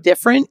feels so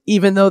different,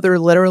 even though they're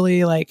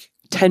literally like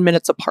 10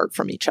 minutes apart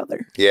from each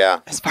other. Yeah.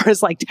 As far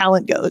as like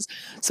talent goes.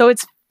 So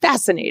it's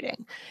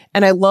fascinating.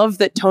 And I love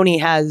that Tony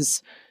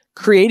has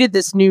created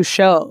this new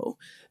show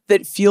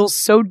that feels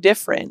so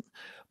different,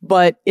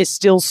 but is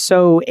still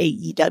so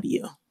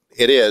AEW.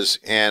 It is.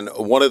 And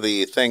one of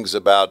the things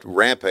about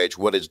Rampage,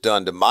 what it's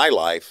done to my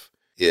life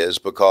is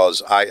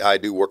because I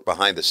do work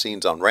behind the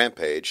scenes on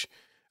Rampage.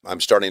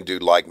 I'm starting to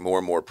do like more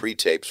and more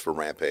pre-tapes for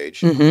Rampage.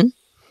 Mm-hmm.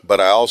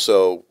 But I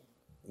also,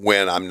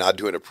 when I'm not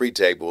doing a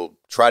pre-tape, will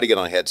try to get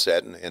on a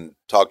headset and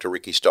talk to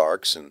Ricky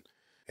Starks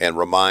and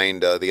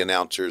remind the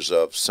announcers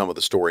of some of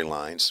the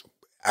storylines.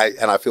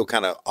 I feel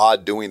kind of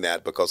odd doing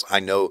that because I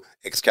know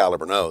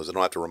Excalibur knows. I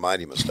don't have to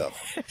remind him of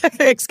stuff.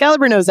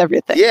 Excalibur knows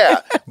everything.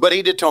 Yeah, but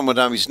he did tell me one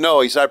time, he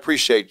said, I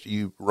appreciate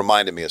you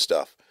reminding me of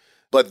stuff.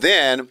 But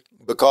then,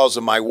 because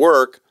of my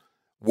work,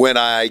 when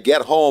I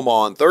get home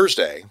on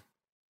Thursday,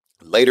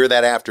 later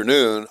that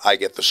afternoon, I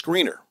get the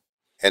screener.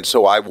 And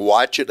so I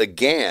watch it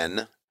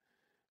again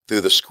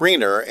through the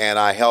screener, and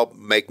I help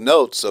make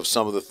notes of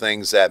some of the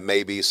things that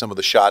maybe some of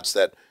the shots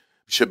that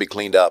should be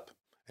cleaned up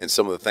and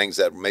some of the things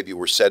that maybe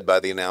were said by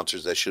the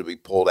announcers that should be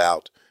pulled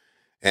out.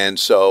 And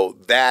so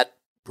that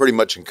pretty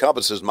much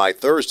encompasses my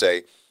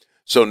Thursday.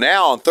 So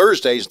now on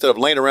Thursdays, instead of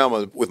laying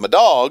around with my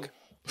dog,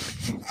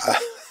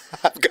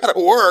 I've got to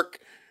work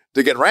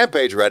to get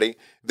Rampage ready.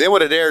 Then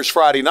when it airs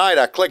Friday night,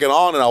 I click it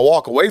on and I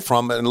walk away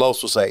from it, and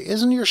Lois will say,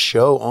 "Isn't your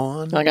show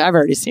on?" Like, I've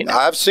already seen it.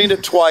 I've seen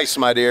it twice,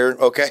 my dear.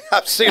 Okay,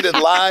 I've seen it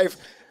live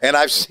and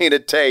I've seen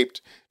it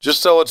taped,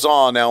 just so it's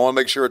on. Now I want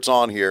to make sure it's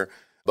on here,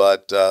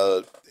 but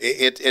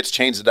it's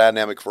changed the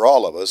dynamic for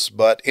all of us,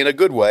 but in a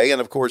good way. And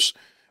of course,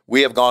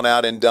 we have gone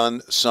out and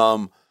done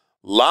some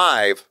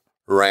live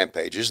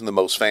rampages, and the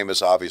most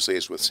famous, obviously,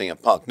 is with CM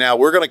Punk. Now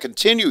we're going to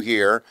continue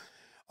here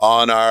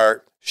on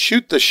our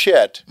shoot the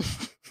shit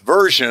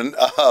version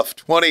of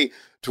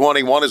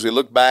 2021 as we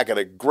look back at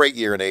a great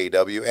year in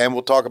AEW, and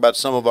we'll talk about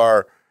some of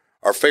our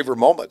favorite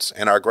moments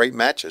and our great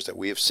matches that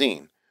we have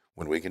seen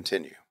when we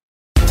continue.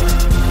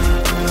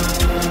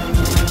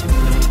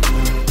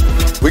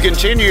 We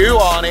continue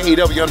on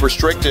AEW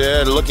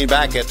Unrestricted, looking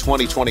back at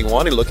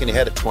 2021 and looking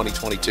ahead at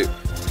 2022.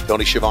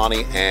 Tony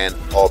Schiavone and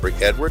Aubrey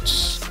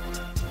Edwards.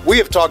 We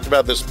have talked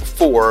about this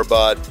before,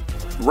 but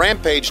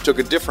Rampage took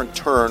a different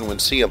turn when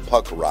CM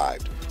Punk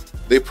arrived.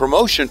 The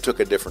promotion took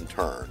a different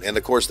turn. And,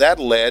 of course, that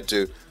led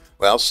to,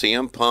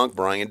 CM Punk,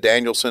 Bryan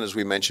Danielson, as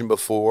we mentioned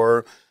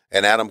before,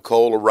 and Adam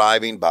Cole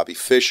arriving, Bobby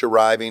Fish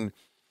arriving.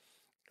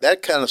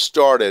 That kind of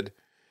started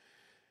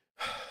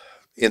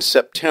in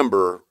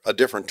September, a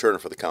different turn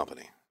for the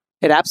company.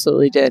 It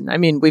absolutely did. I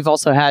mean, we've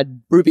also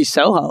had Ruby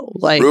Soho.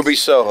 Ruby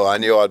Soho. I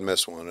knew I'd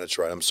miss one. That's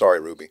right. I'm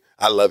sorry, Ruby.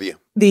 I love you.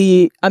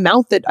 The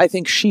amount that I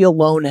think she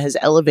alone has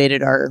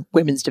elevated our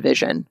women's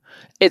division,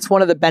 it's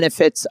one of the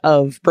benefits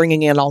of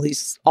bringing in all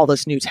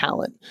this new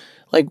talent.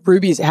 Like,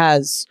 Ruby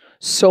has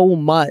so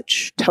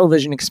much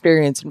television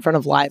experience in front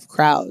of live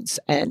crowds.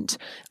 And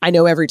I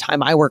know every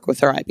time I work with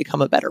her, I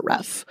become a better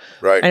ref.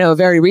 Right. I know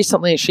very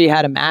recently she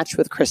had a match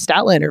with Chris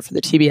Statlander for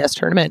the TBS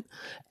tournament.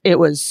 It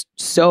was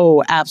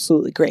so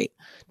absolutely great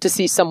to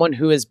see someone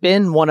who has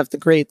been one of the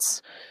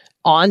greats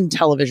on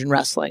television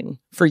wrestling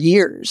for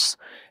years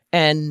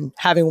and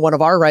having one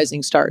of our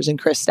rising stars in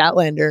Chris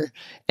Statlander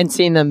and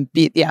seeing them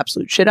beat the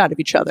absolute shit out of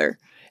each other.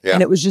 Yeah.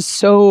 And it was just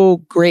so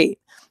great.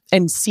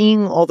 And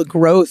seeing all the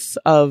growth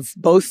of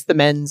both the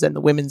men's and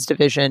the women's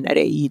division at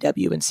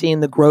AEW and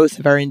seeing the growth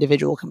of our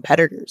individual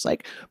competitors,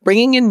 like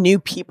bringing in new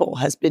people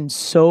has been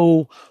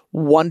so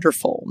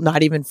wonderful,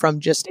 not even from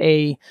just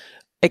a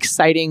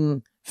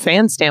exciting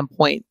fan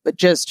standpoint, but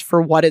just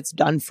for what it's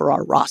done for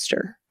our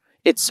roster.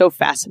 It's so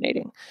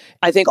fascinating.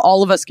 I think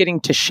all of us getting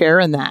to share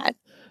in that.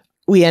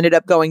 We ended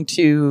up going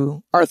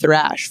to Arthur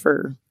Ashe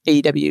for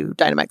AEW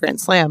Dynamite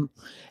Grand Slam.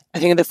 I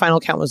think the final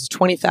count was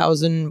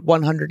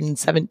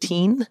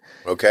 20,117.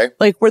 Okay.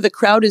 Like, where the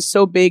crowd is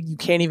so big, you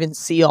can't even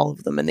see all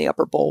of them in the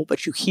upper bowl,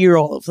 but you hear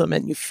all of them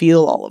and you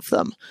feel all of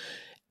them.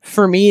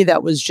 For me,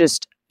 that was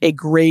just a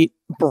great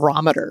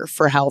barometer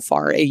for how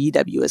far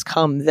AEW has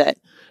come, that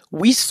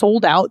we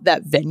sold out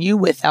that venue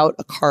without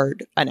a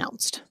card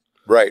announced.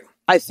 Right.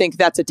 I think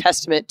that's a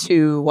testament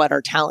to what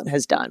our talent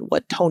has done,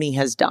 what Tony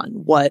has done,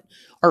 what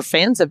our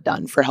fans have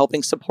done for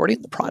helping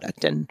supporting the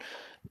product and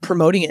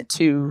promoting it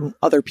to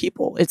other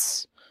people.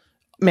 It's,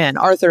 man,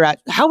 Arthur Ashe.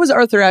 How was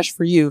Arthur Ashe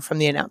for you from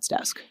the announce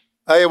desk?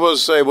 It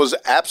was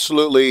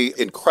absolutely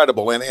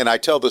incredible. And I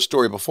tell this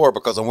story before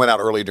because I went out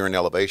early during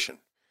Elevation,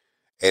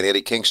 and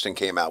Eddie Kingston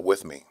came out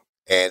with me.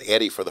 And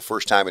Eddie, for the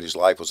first time in his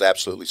life, was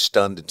absolutely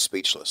stunned and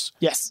speechless.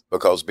 Yes.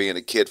 Because being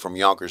a kid from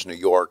Yonkers, New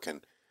York,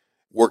 and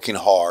working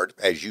hard,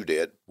 as you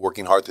did,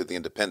 working hard through the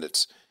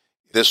independents,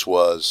 this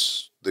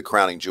was the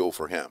crowning jewel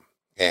for him.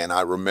 And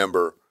I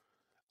remember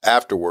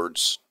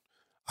afterwards,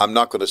 I'm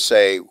not going to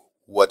say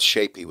what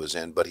shape he was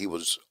in, but he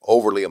was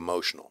overly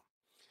emotional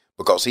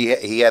because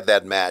he had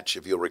that match,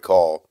 if you'll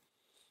recall,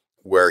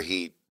 where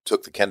he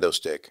took the kendo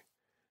stick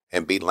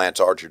and beat Lance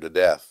Archer to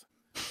death.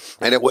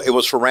 And it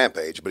was for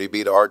Rampage, but he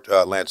beat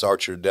Lance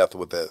Archer to death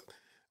with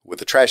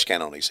the trash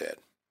can on his head.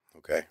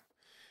 Okay.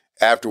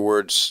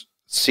 Afterwards,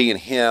 seeing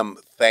him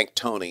thank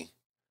Tony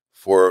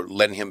for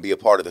letting him be a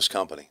part of this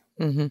company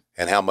and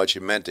how much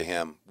it meant to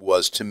him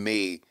was, to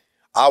me,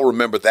 I'll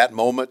remember that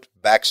moment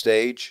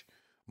backstage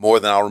more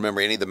than I'll remember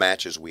any of the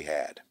matches we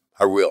had.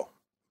 I will,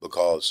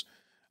 because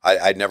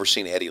I'd never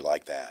seen Eddie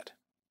like that.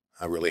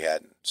 I really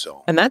hadn't.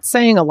 So, and that's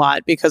saying a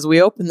lot because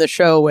we opened the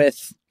show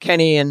with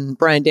Kenny and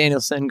Bryan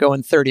Danielson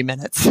going 30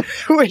 minutes,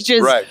 which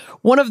is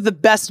one of the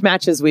best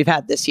matches we've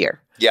had this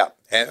year. Yeah,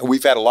 and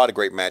we've had a lot of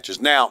great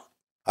matches. Now,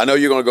 I know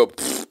you're going to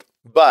go,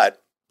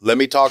 but let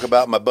me talk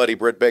about my buddy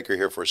Britt Baker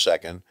here for a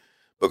second,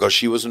 because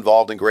she was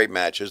involved in great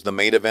matches. The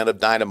main event of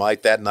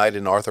Dynamite that night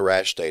in Arthur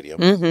Ashe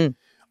Stadium.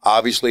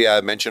 Obviously,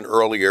 I mentioned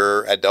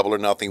earlier at Double or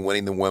Nothing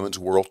winning the women's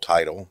world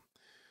title.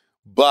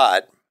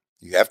 But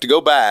you have to go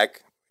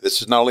back.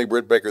 This is not only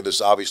Britt Baker, this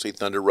is obviously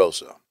Thunder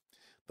Rosa.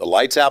 The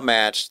lights out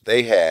match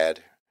they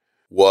had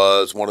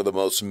was one of the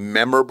most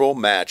memorable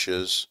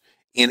matches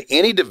in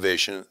any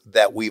division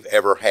that we've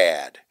ever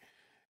had.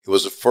 It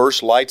was the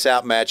first lights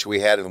out match we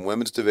had in the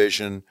women's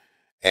division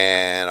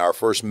and our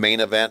first main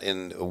event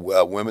in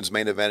women's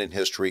main event in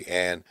history.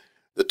 And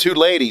the two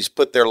ladies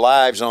put their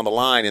lives on the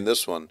line in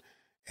this one.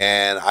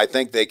 And I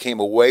think they came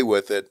away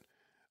with it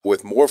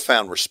with more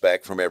found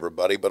respect from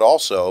everybody, but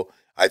also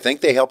I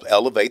think they helped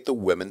elevate the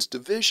women's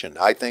division.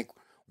 I think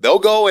they'll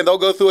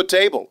go through a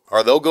table,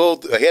 or they'll go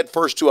head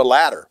first to a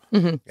ladder,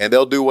 and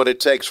they'll do what it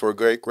takes for a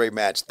great, great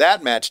match.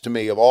 That match, to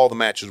me, of all the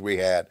matches we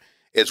had,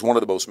 is one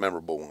of the most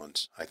memorable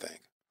ones, I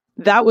think.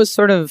 That was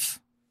sort of,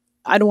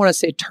 I don't want to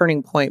say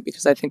turning point,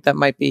 because I think that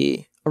might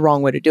be a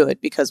wrong way to do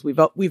it, because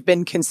we've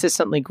been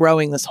consistently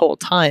growing this whole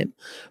time.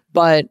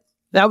 But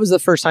that was the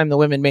first time the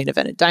women main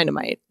event at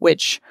Dynamite,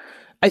 which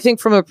I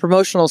think from a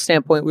promotional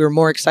standpoint, we were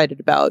more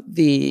excited about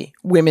the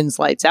women's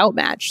lights out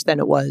match than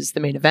it was the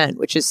main event,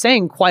 which is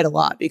saying quite a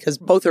lot because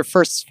both are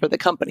firsts for the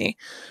company.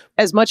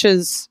 As much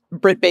as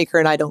Britt Baker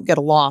and I don't get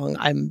along,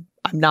 I'm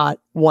not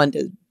one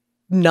to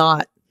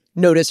not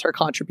notice her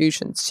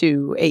contributions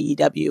to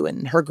AEW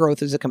and her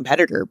growth as a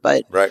competitor.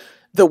 But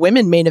the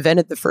women main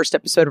evented the first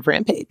episode of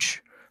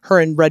Rampage.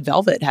 Her and Red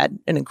Velvet had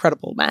an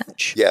incredible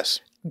match.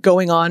 Yes.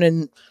 Going on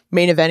and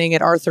main eventing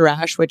at Arthur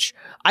Ashe, which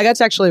I got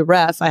to actually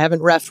ref. I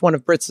haven't refed one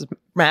of Britt's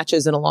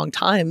matches in a long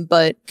time,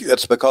 but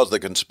that's because of the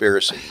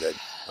conspiracy.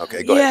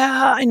 Okay, go ahead.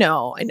 Yeah, I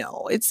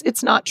know.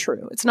 It's not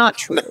true. It's not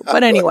true.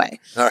 But anyway,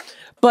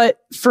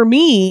 but for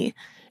me,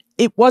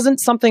 it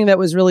wasn't something that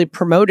was really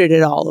promoted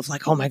at all of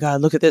like, oh my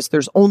God, look at this.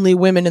 There's only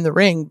women in the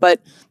ring.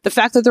 But the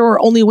fact that there were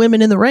only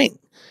women in the ring,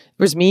 it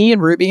was me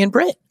and Ruby and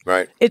Britt.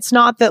 Right. It's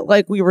not that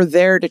like we were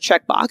there to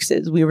check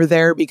boxes. We were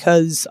there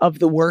because of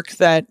the work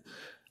that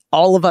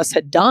all of us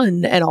had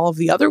done and all of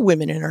the other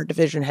women in our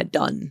division had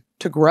done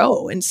to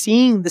grow. And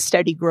seeing the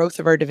steady growth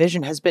of our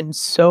division has been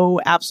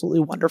so absolutely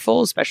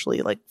wonderful,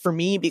 especially like for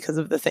me because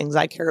of the things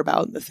I care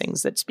about and the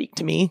things that speak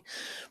to me.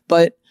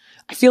 But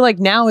I feel like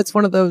now it's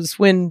one of those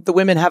when the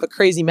women have a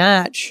crazy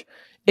match,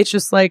 it's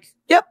just like,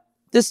 yep,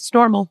 this is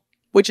normal,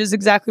 which is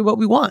exactly what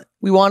we want.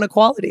 We want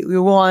equality. We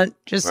want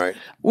just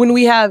when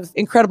we have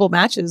incredible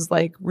matches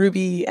like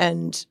Ruby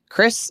and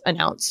Chris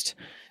announced,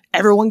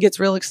 everyone gets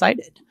real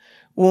excited.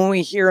 When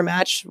we hear a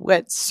match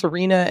with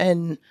Serena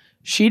and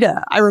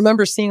Shida, I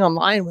remember seeing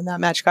online when that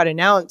match got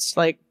announced,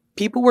 like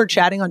people were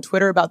chatting on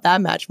Twitter about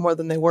that match more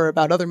than they were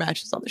about other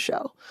matches on the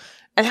show.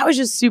 And that was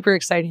just super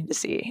exciting to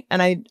see.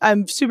 And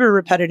I'm super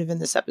repetitive in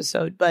this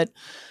episode, but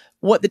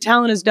what the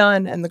talent has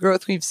done and the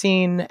growth we've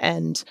seen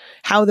and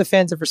how the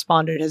fans have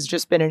responded has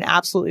just been an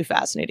absolutely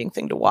fascinating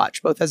thing to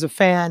watch, both as a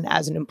fan,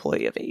 as an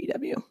employee of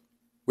AEW.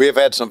 We have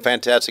had some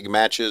fantastic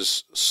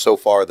matches so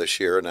far this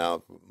year.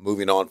 Now,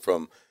 moving on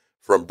from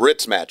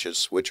Britt's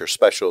matches, which are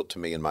special to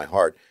me in my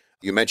heart.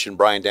 You mentioned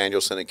Bryan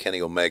Danielson and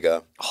Kenny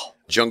Omega.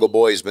 Jungle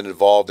Boy has been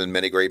involved in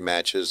many great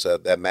matches.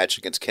 That match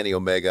against Kenny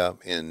Omega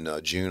in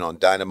June on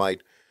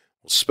Dynamite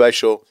was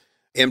special.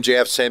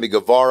 MJF, Sammy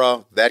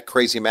Guevara, that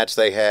crazy match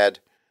they had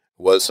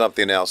was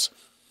something else.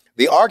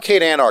 The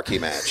Arcade Anarchy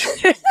match,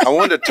 I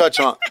wanted to touch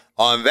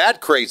on that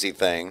crazy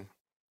thing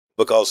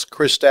because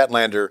Chris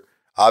Statlander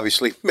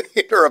obviously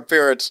made her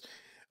appearance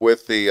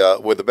with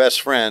the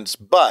Best Friends,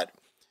 but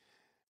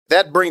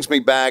That brings me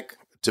back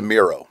to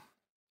Miro.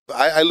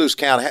 I lose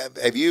count.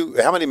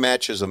 How many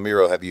matches of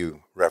Miro have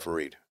you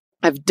refereed?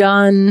 I've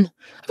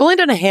only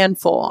done a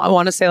handful. I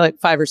want to say like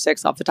 5 or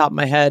 6 off the top of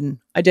my head.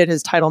 I did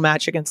his title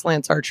match against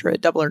Lance Archer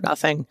at Double or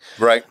Nothing.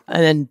 Right.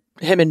 And then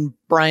him and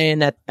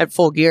Brian at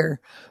Full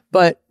Gear.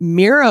 But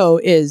Miro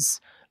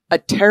is a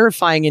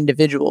terrifying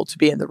individual to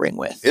be in the ring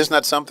with. Isn't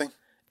that something?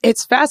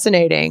 It's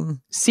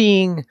fascinating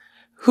seeing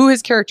who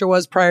his character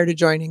was prior to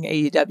joining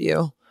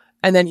AEW.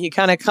 And then he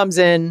kind of comes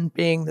in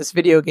being this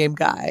video game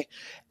guy.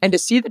 And to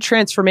see the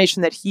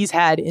transformation that he's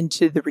had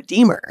into the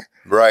Redeemer.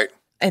 Right.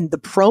 And the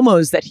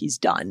promos that he's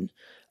done,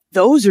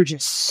 those are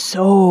just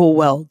so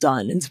well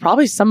done. And it's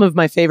probably some of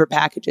my favorite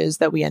packages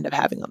that we end up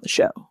having on the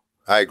show.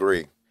 I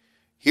agree.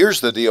 Here's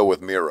the deal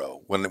with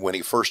Miro. When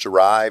he first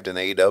arrived in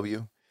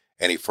AEW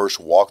and he first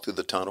walked through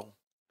the tunnel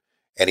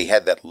and he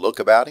had that look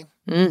about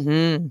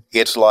him,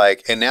 it's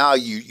like, and now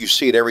you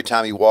see it every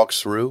time he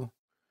walks through,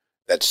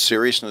 that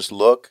seriousness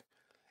look.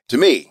 To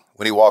me,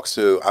 when he walks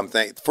through,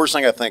 the first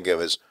thing I think of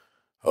is,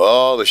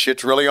 oh, the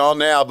shit's really on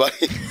now,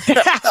 buddy.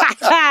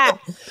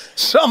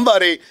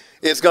 Somebody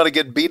is going to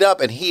get beat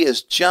up, and he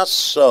is just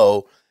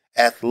so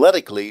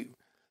athletically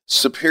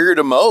superior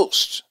to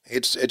most.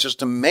 It's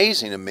just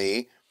amazing to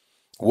me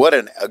what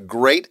a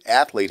great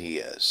athlete he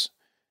is,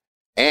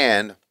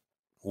 and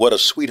what a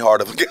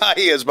sweetheart of a guy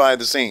he is behind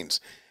the scenes.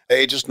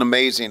 It's just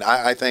amazing.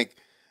 I think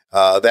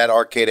that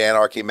Arcade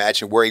Anarchy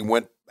match and where he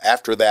went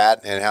after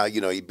that and how,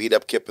 he beat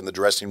up Kip in the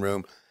dressing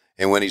room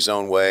and went his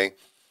own way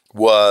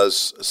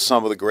was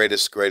some of the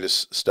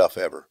greatest stuff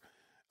ever.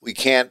 We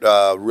can't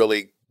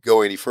really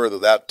go any further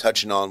without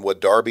touching on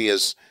what Darby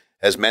has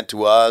meant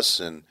to us,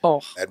 and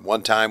at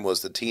one time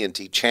was the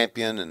TNT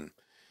champion, and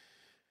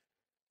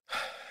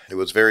it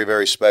was very,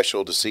 very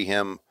special to see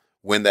him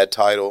win that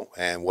title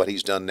and what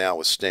he's done now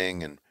with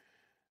Sting. And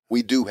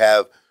we do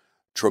have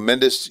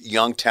tremendous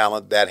young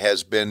talent that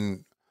has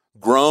been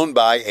grown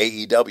by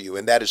AEW,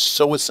 and that is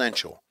so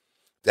essential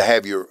to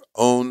have your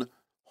own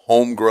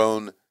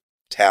homegrown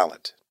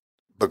talent,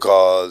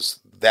 because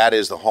that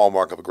is the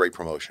hallmark of a great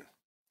promotion,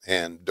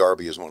 and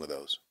Darby is one of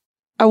those.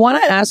 I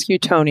want to ask you,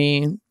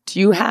 Tony, do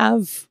you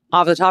have,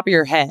 off the top of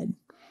your head,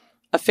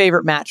 a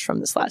favorite match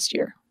from this last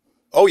year?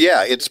 Oh,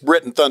 yeah, it's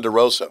Britt and Thunder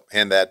Rosa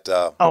and that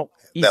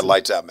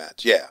Lights Out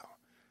match. Yeah,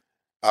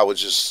 I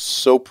was just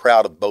so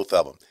proud of both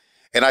of them.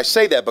 And I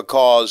say that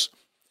because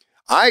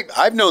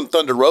I've known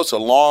Thunder Rosa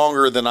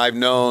longer than I've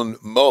known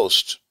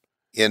most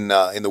in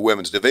the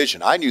women's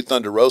division. I knew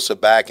Thunder Rosa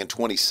back in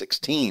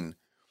 2016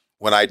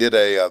 when I did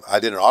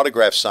an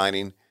autograph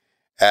signing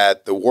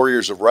at the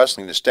Warriors of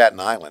Wrestling in Staten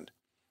Island.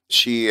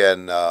 She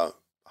and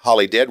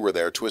Holly Dead were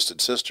there,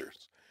 Twisted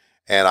Sisters.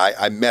 And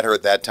I met her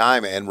at that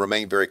time and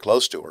remained very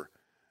close to her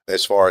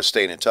as far as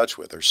staying in touch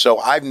with her. So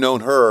I've known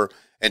her,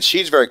 and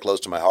she's very close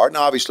to my heart. And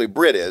obviously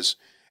Britt is.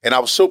 And I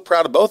was so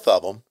proud of both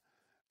of them.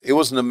 It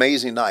was an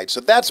amazing night.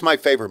 So that's my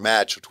favorite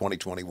match of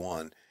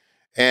 2021.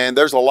 And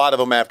there's a lot of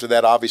them after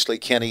that. Obviously,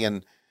 Kenny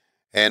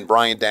and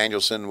Bryan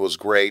Danielson was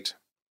great.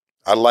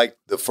 I liked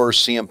the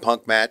first CM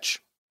Punk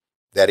match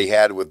that he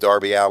had with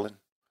Darby Allin.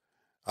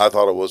 I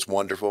thought it was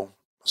wonderful.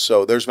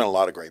 So there's been a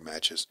lot of great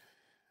matches.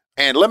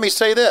 And let me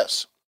say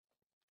this.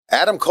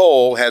 Adam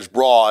Cole has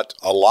brought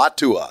a lot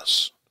to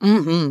us.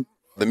 Mm-hmm.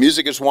 The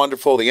music is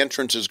wonderful. The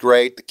entrance is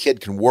great. The kid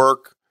can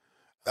work.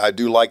 I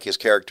do like his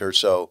character,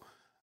 so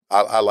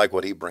I like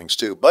what he brings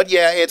too. But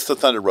yeah, it's the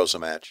Thunder Rosa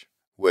match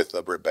with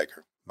Britt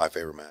Baker, my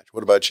favorite match.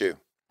 What about you?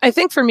 I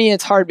think for me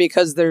it's hard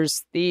because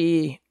there's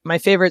my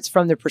favorites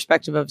from the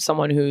perspective of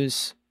someone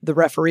who's the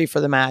referee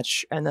for the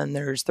match, and then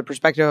there's the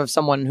perspective of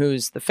someone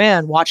who's the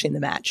fan watching the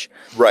match.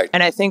 Right.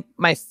 And I think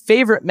my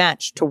favorite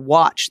match to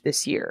watch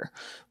this year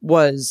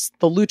was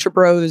the Lucha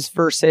Bros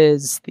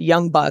versus the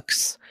Young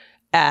Bucks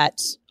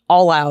at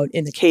All Out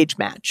in the cage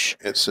match.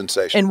 It's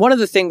sensational. And one of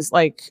the things,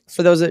 like,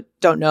 for those that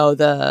don't know,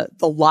 the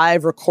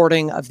live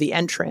recording of the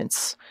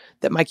entrance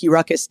that Mikey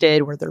Ruckus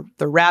did, where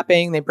they're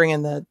rapping, they bring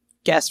in the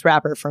guest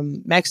rapper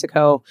from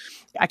Mexico.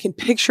 I can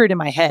picture it in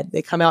my head.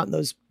 They come out in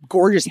those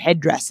gorgeous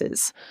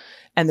headdresses,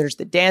 and there's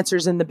the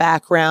dancers in the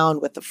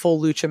background with the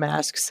full lucha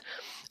masks.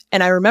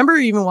 And I remember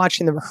even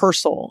watching the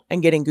rehearsal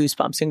and getting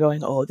goosebumps and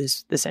going, oh,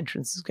 this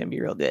entrance is going to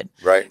be real good.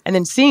 Right. And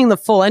then seeing the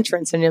full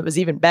entrance, and it was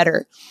even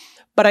better.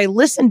 But I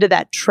listened to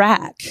that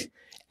track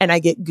and I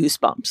get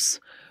goosebumps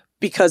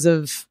because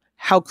of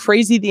how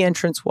crazy the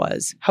entrance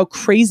was, how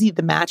crazy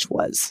the match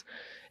was.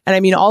 And I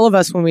mean, all of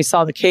us, when we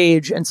saw the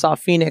cage and saw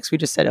Phoenix, we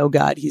just said, oh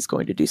God, he's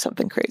going to do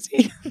something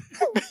crazy.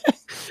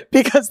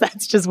 Because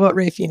that's just what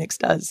Rey Fenix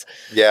does.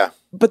 Yeah.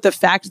 But the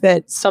fact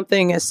that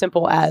something as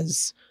simple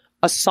as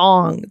a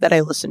song that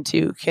I listen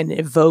to can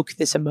evoke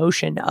this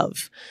emotion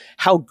of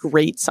how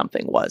great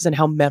something was and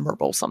how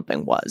memorable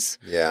something was.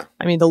 Yeah.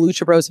 I mean, the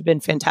Lucha Bros have been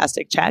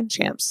fantastic tag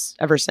champs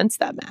ever since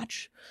that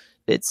match.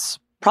 It's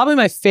probably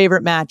my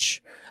favorite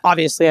match.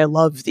 Obviously, I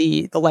love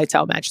the Lights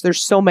Out match.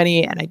 There's so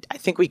many, and I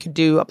think we could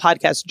do a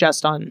podcast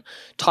just on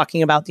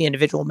talking about the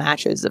individual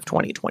matches of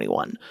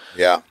 2021.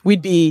 Yeah.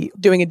 We'd be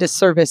doing a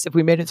disservice if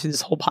we made it through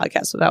this whole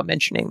podcast without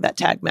mentioning that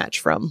tag match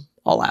from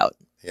All Out.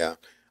 Yeah.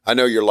 I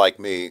know you're like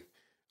me.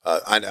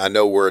 I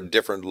know we're in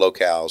different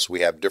locales.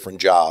 We have different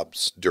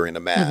jobs during a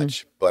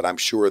match, but I'm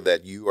sure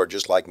that you are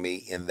just like me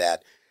in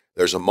that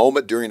there's a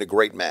moment during a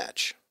great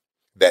match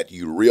that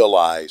you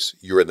realize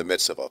you're in the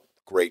midst of a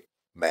great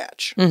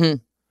match.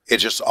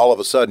 It's just all of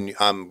a sudden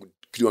I'm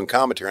doing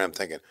commentary and I'm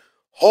thinking,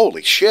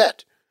 holy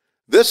shit,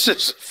 this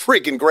is a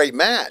freaking great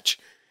match.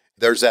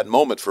 There's that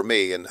moment for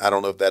me, and I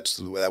don't know if that's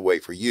that way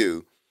for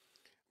you.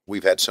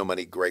 We've had so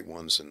many great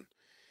ones.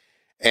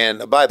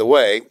 And by the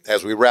way,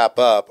 as we wrap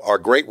up, our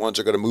great ones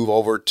are going to move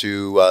over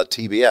to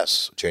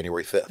TBS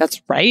January 5th.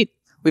 That's right.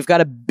 We've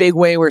got a big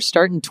way we're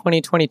starting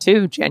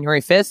 2022,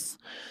 January 5th,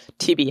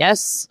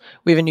 TBS.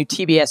 We have a new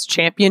TBS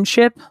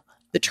championship.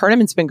 The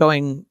tournament's been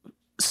going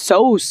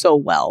so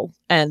well,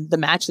 and the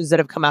matches that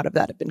have come out of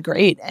that have been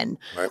great. And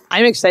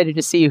I'm excited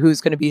to see who's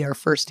going to be our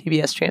first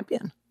TBS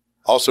champion.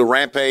 Also,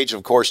 Rampage,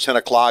 of course, 10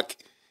 o'clock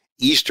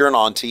Eastern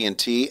on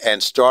TNT.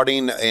 And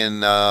starting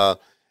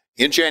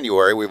in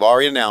January, we've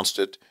already announced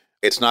it.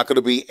 It's not going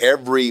to be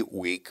every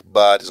week,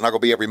 but it's not going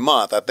to be every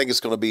month. I think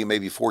it's going to be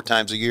maybe 4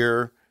 times a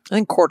year. I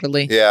think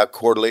quarterly. Yeah,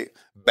 quarterly.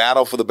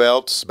 Battle of the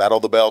Belts.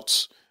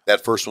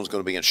 That first one's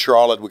going to be in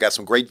Charlotte. We got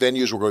some great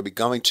venues we're going to be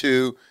coming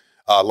to.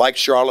 Like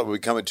Charlotte, we'll be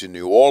coming to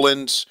New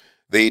Orleans.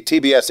 The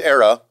TBS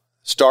era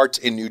starts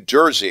in New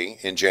Jersey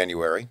in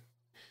January.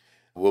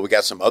 Well, we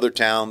got some other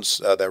towns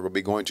that we'll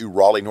be going to.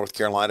 Raleigh, North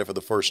Carolina for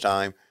the first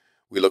time.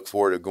 We look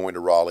forward to going to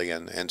Raleigh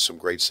and some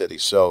great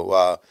cities.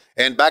 So,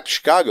 and back to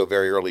Chicago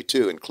very early,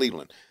 too, in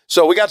Cleveland.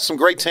 So we got some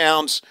great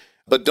towns,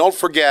 but don't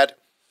forget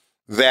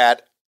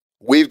that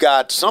we've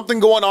got something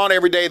going on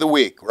every day of the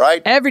week,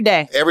 right? Every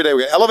day. Every day.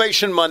 We got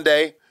Elevation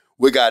Monday.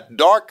 We got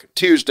Dark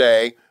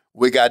Tuesday.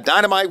 We got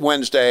Dynamite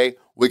Wednesday.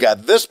 We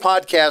got this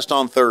podcast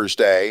on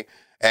Thursday.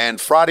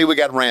 And Friday, we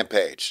got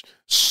Rampage.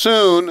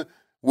 Soon,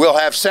 we'll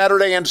have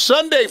Saturday and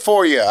Sunday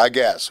for you, I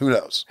guess. Who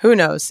knows? Who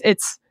knows?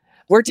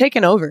 We're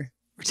taking over.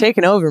 We're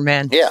taking over,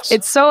 man. Yes.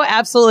 It's so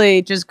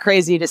absolutely just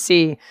crazy to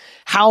see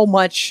how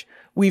much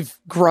we've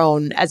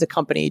grown as a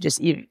company,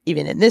 just even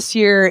in this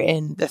year,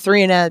 in the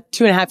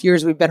 2.5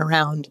 years we've been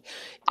around.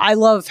 I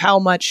love how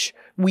much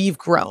we've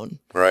grown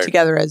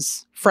together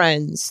as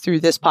friends through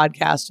this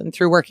podcast and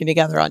through working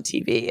together on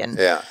TV. And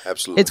yeah,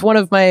 absolutely. It's one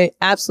of my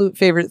absolute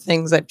favorite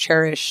things I've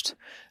cherished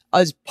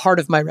as part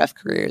of my ref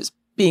career is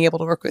being able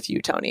to work with you,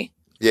 Tony.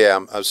 Yeah,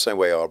 I'm the same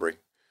way, Aubrey.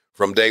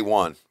 From day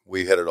one,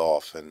 we hit it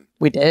off. And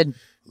we did.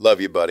 Love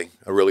you, buddy.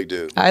 I really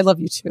do. I love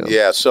you too.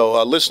 Yeah.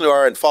 So listen to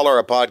and follow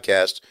our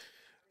podcast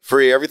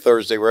free every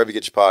Thursday, wherever you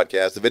get your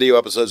podcast. The video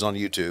episodes on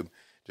YouTube.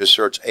 Just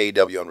search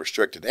AEW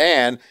Unrestricted.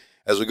 And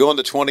as we go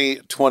into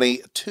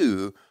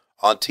 2022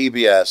 on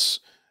TBS,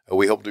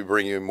 we hope to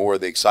bring you more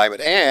of the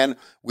excitement. And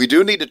we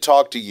do need to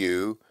talk to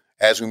you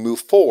as we move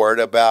forward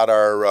about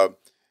our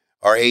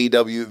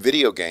AEW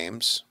video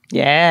games.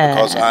 Yeah.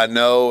 Because I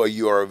know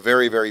you are a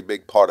very, very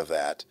big part of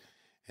that.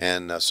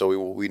 And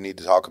so we need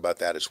to talk about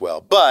that as well.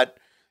 But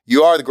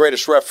you are the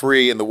greatest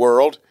referee in the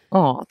world.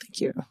 Oh,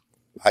 thank you.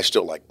 I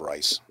still like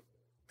Bryce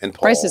and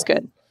Paul. Bryce is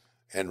good.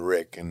 And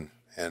Rick and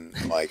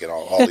Mike and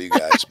all of you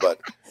guys. But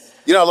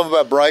you know what I love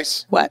about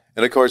Bryce? What?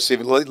 And of course,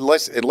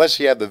 unless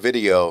you have the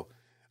video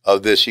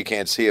of this, you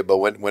can't see it. But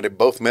when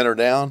both men are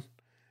down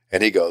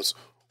and he goes,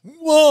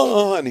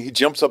 whoa, and he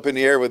jumps up in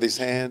the air with his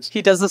hands.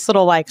 He does this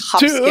little hop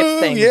skip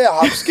thing. Yeah,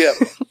 hop skip.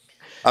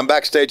 I'm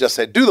backstage. I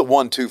said, do the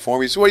 1-2 for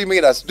me. So what do you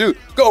mean? I said, do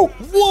go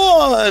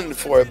 1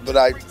 for it. But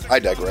I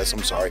digress.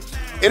 I'm sorry.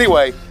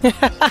 Anyway,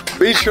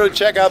 be sure to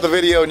check out the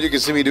video and you can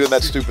see me doing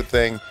that stupid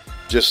thing.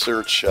 Just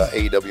search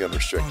AEW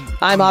Unrestricted.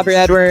 I'm Aubrey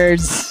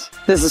Edwards.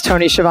 This is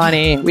Tony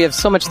Schiavone. We have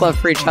so much love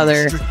for each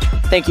other.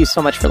 Thank you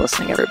so much for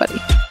listening, everybody.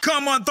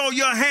 Come on, throw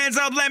your hands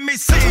up. Let me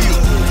see you.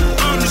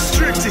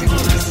 Unrestricted.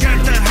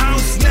 Got the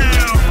house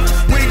now.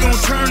 We gon'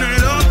 turn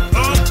it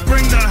up,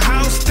 bring the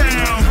house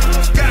down.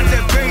 Got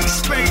that big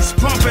space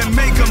pumping,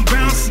 make them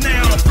bounce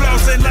now.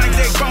 Flossing like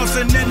they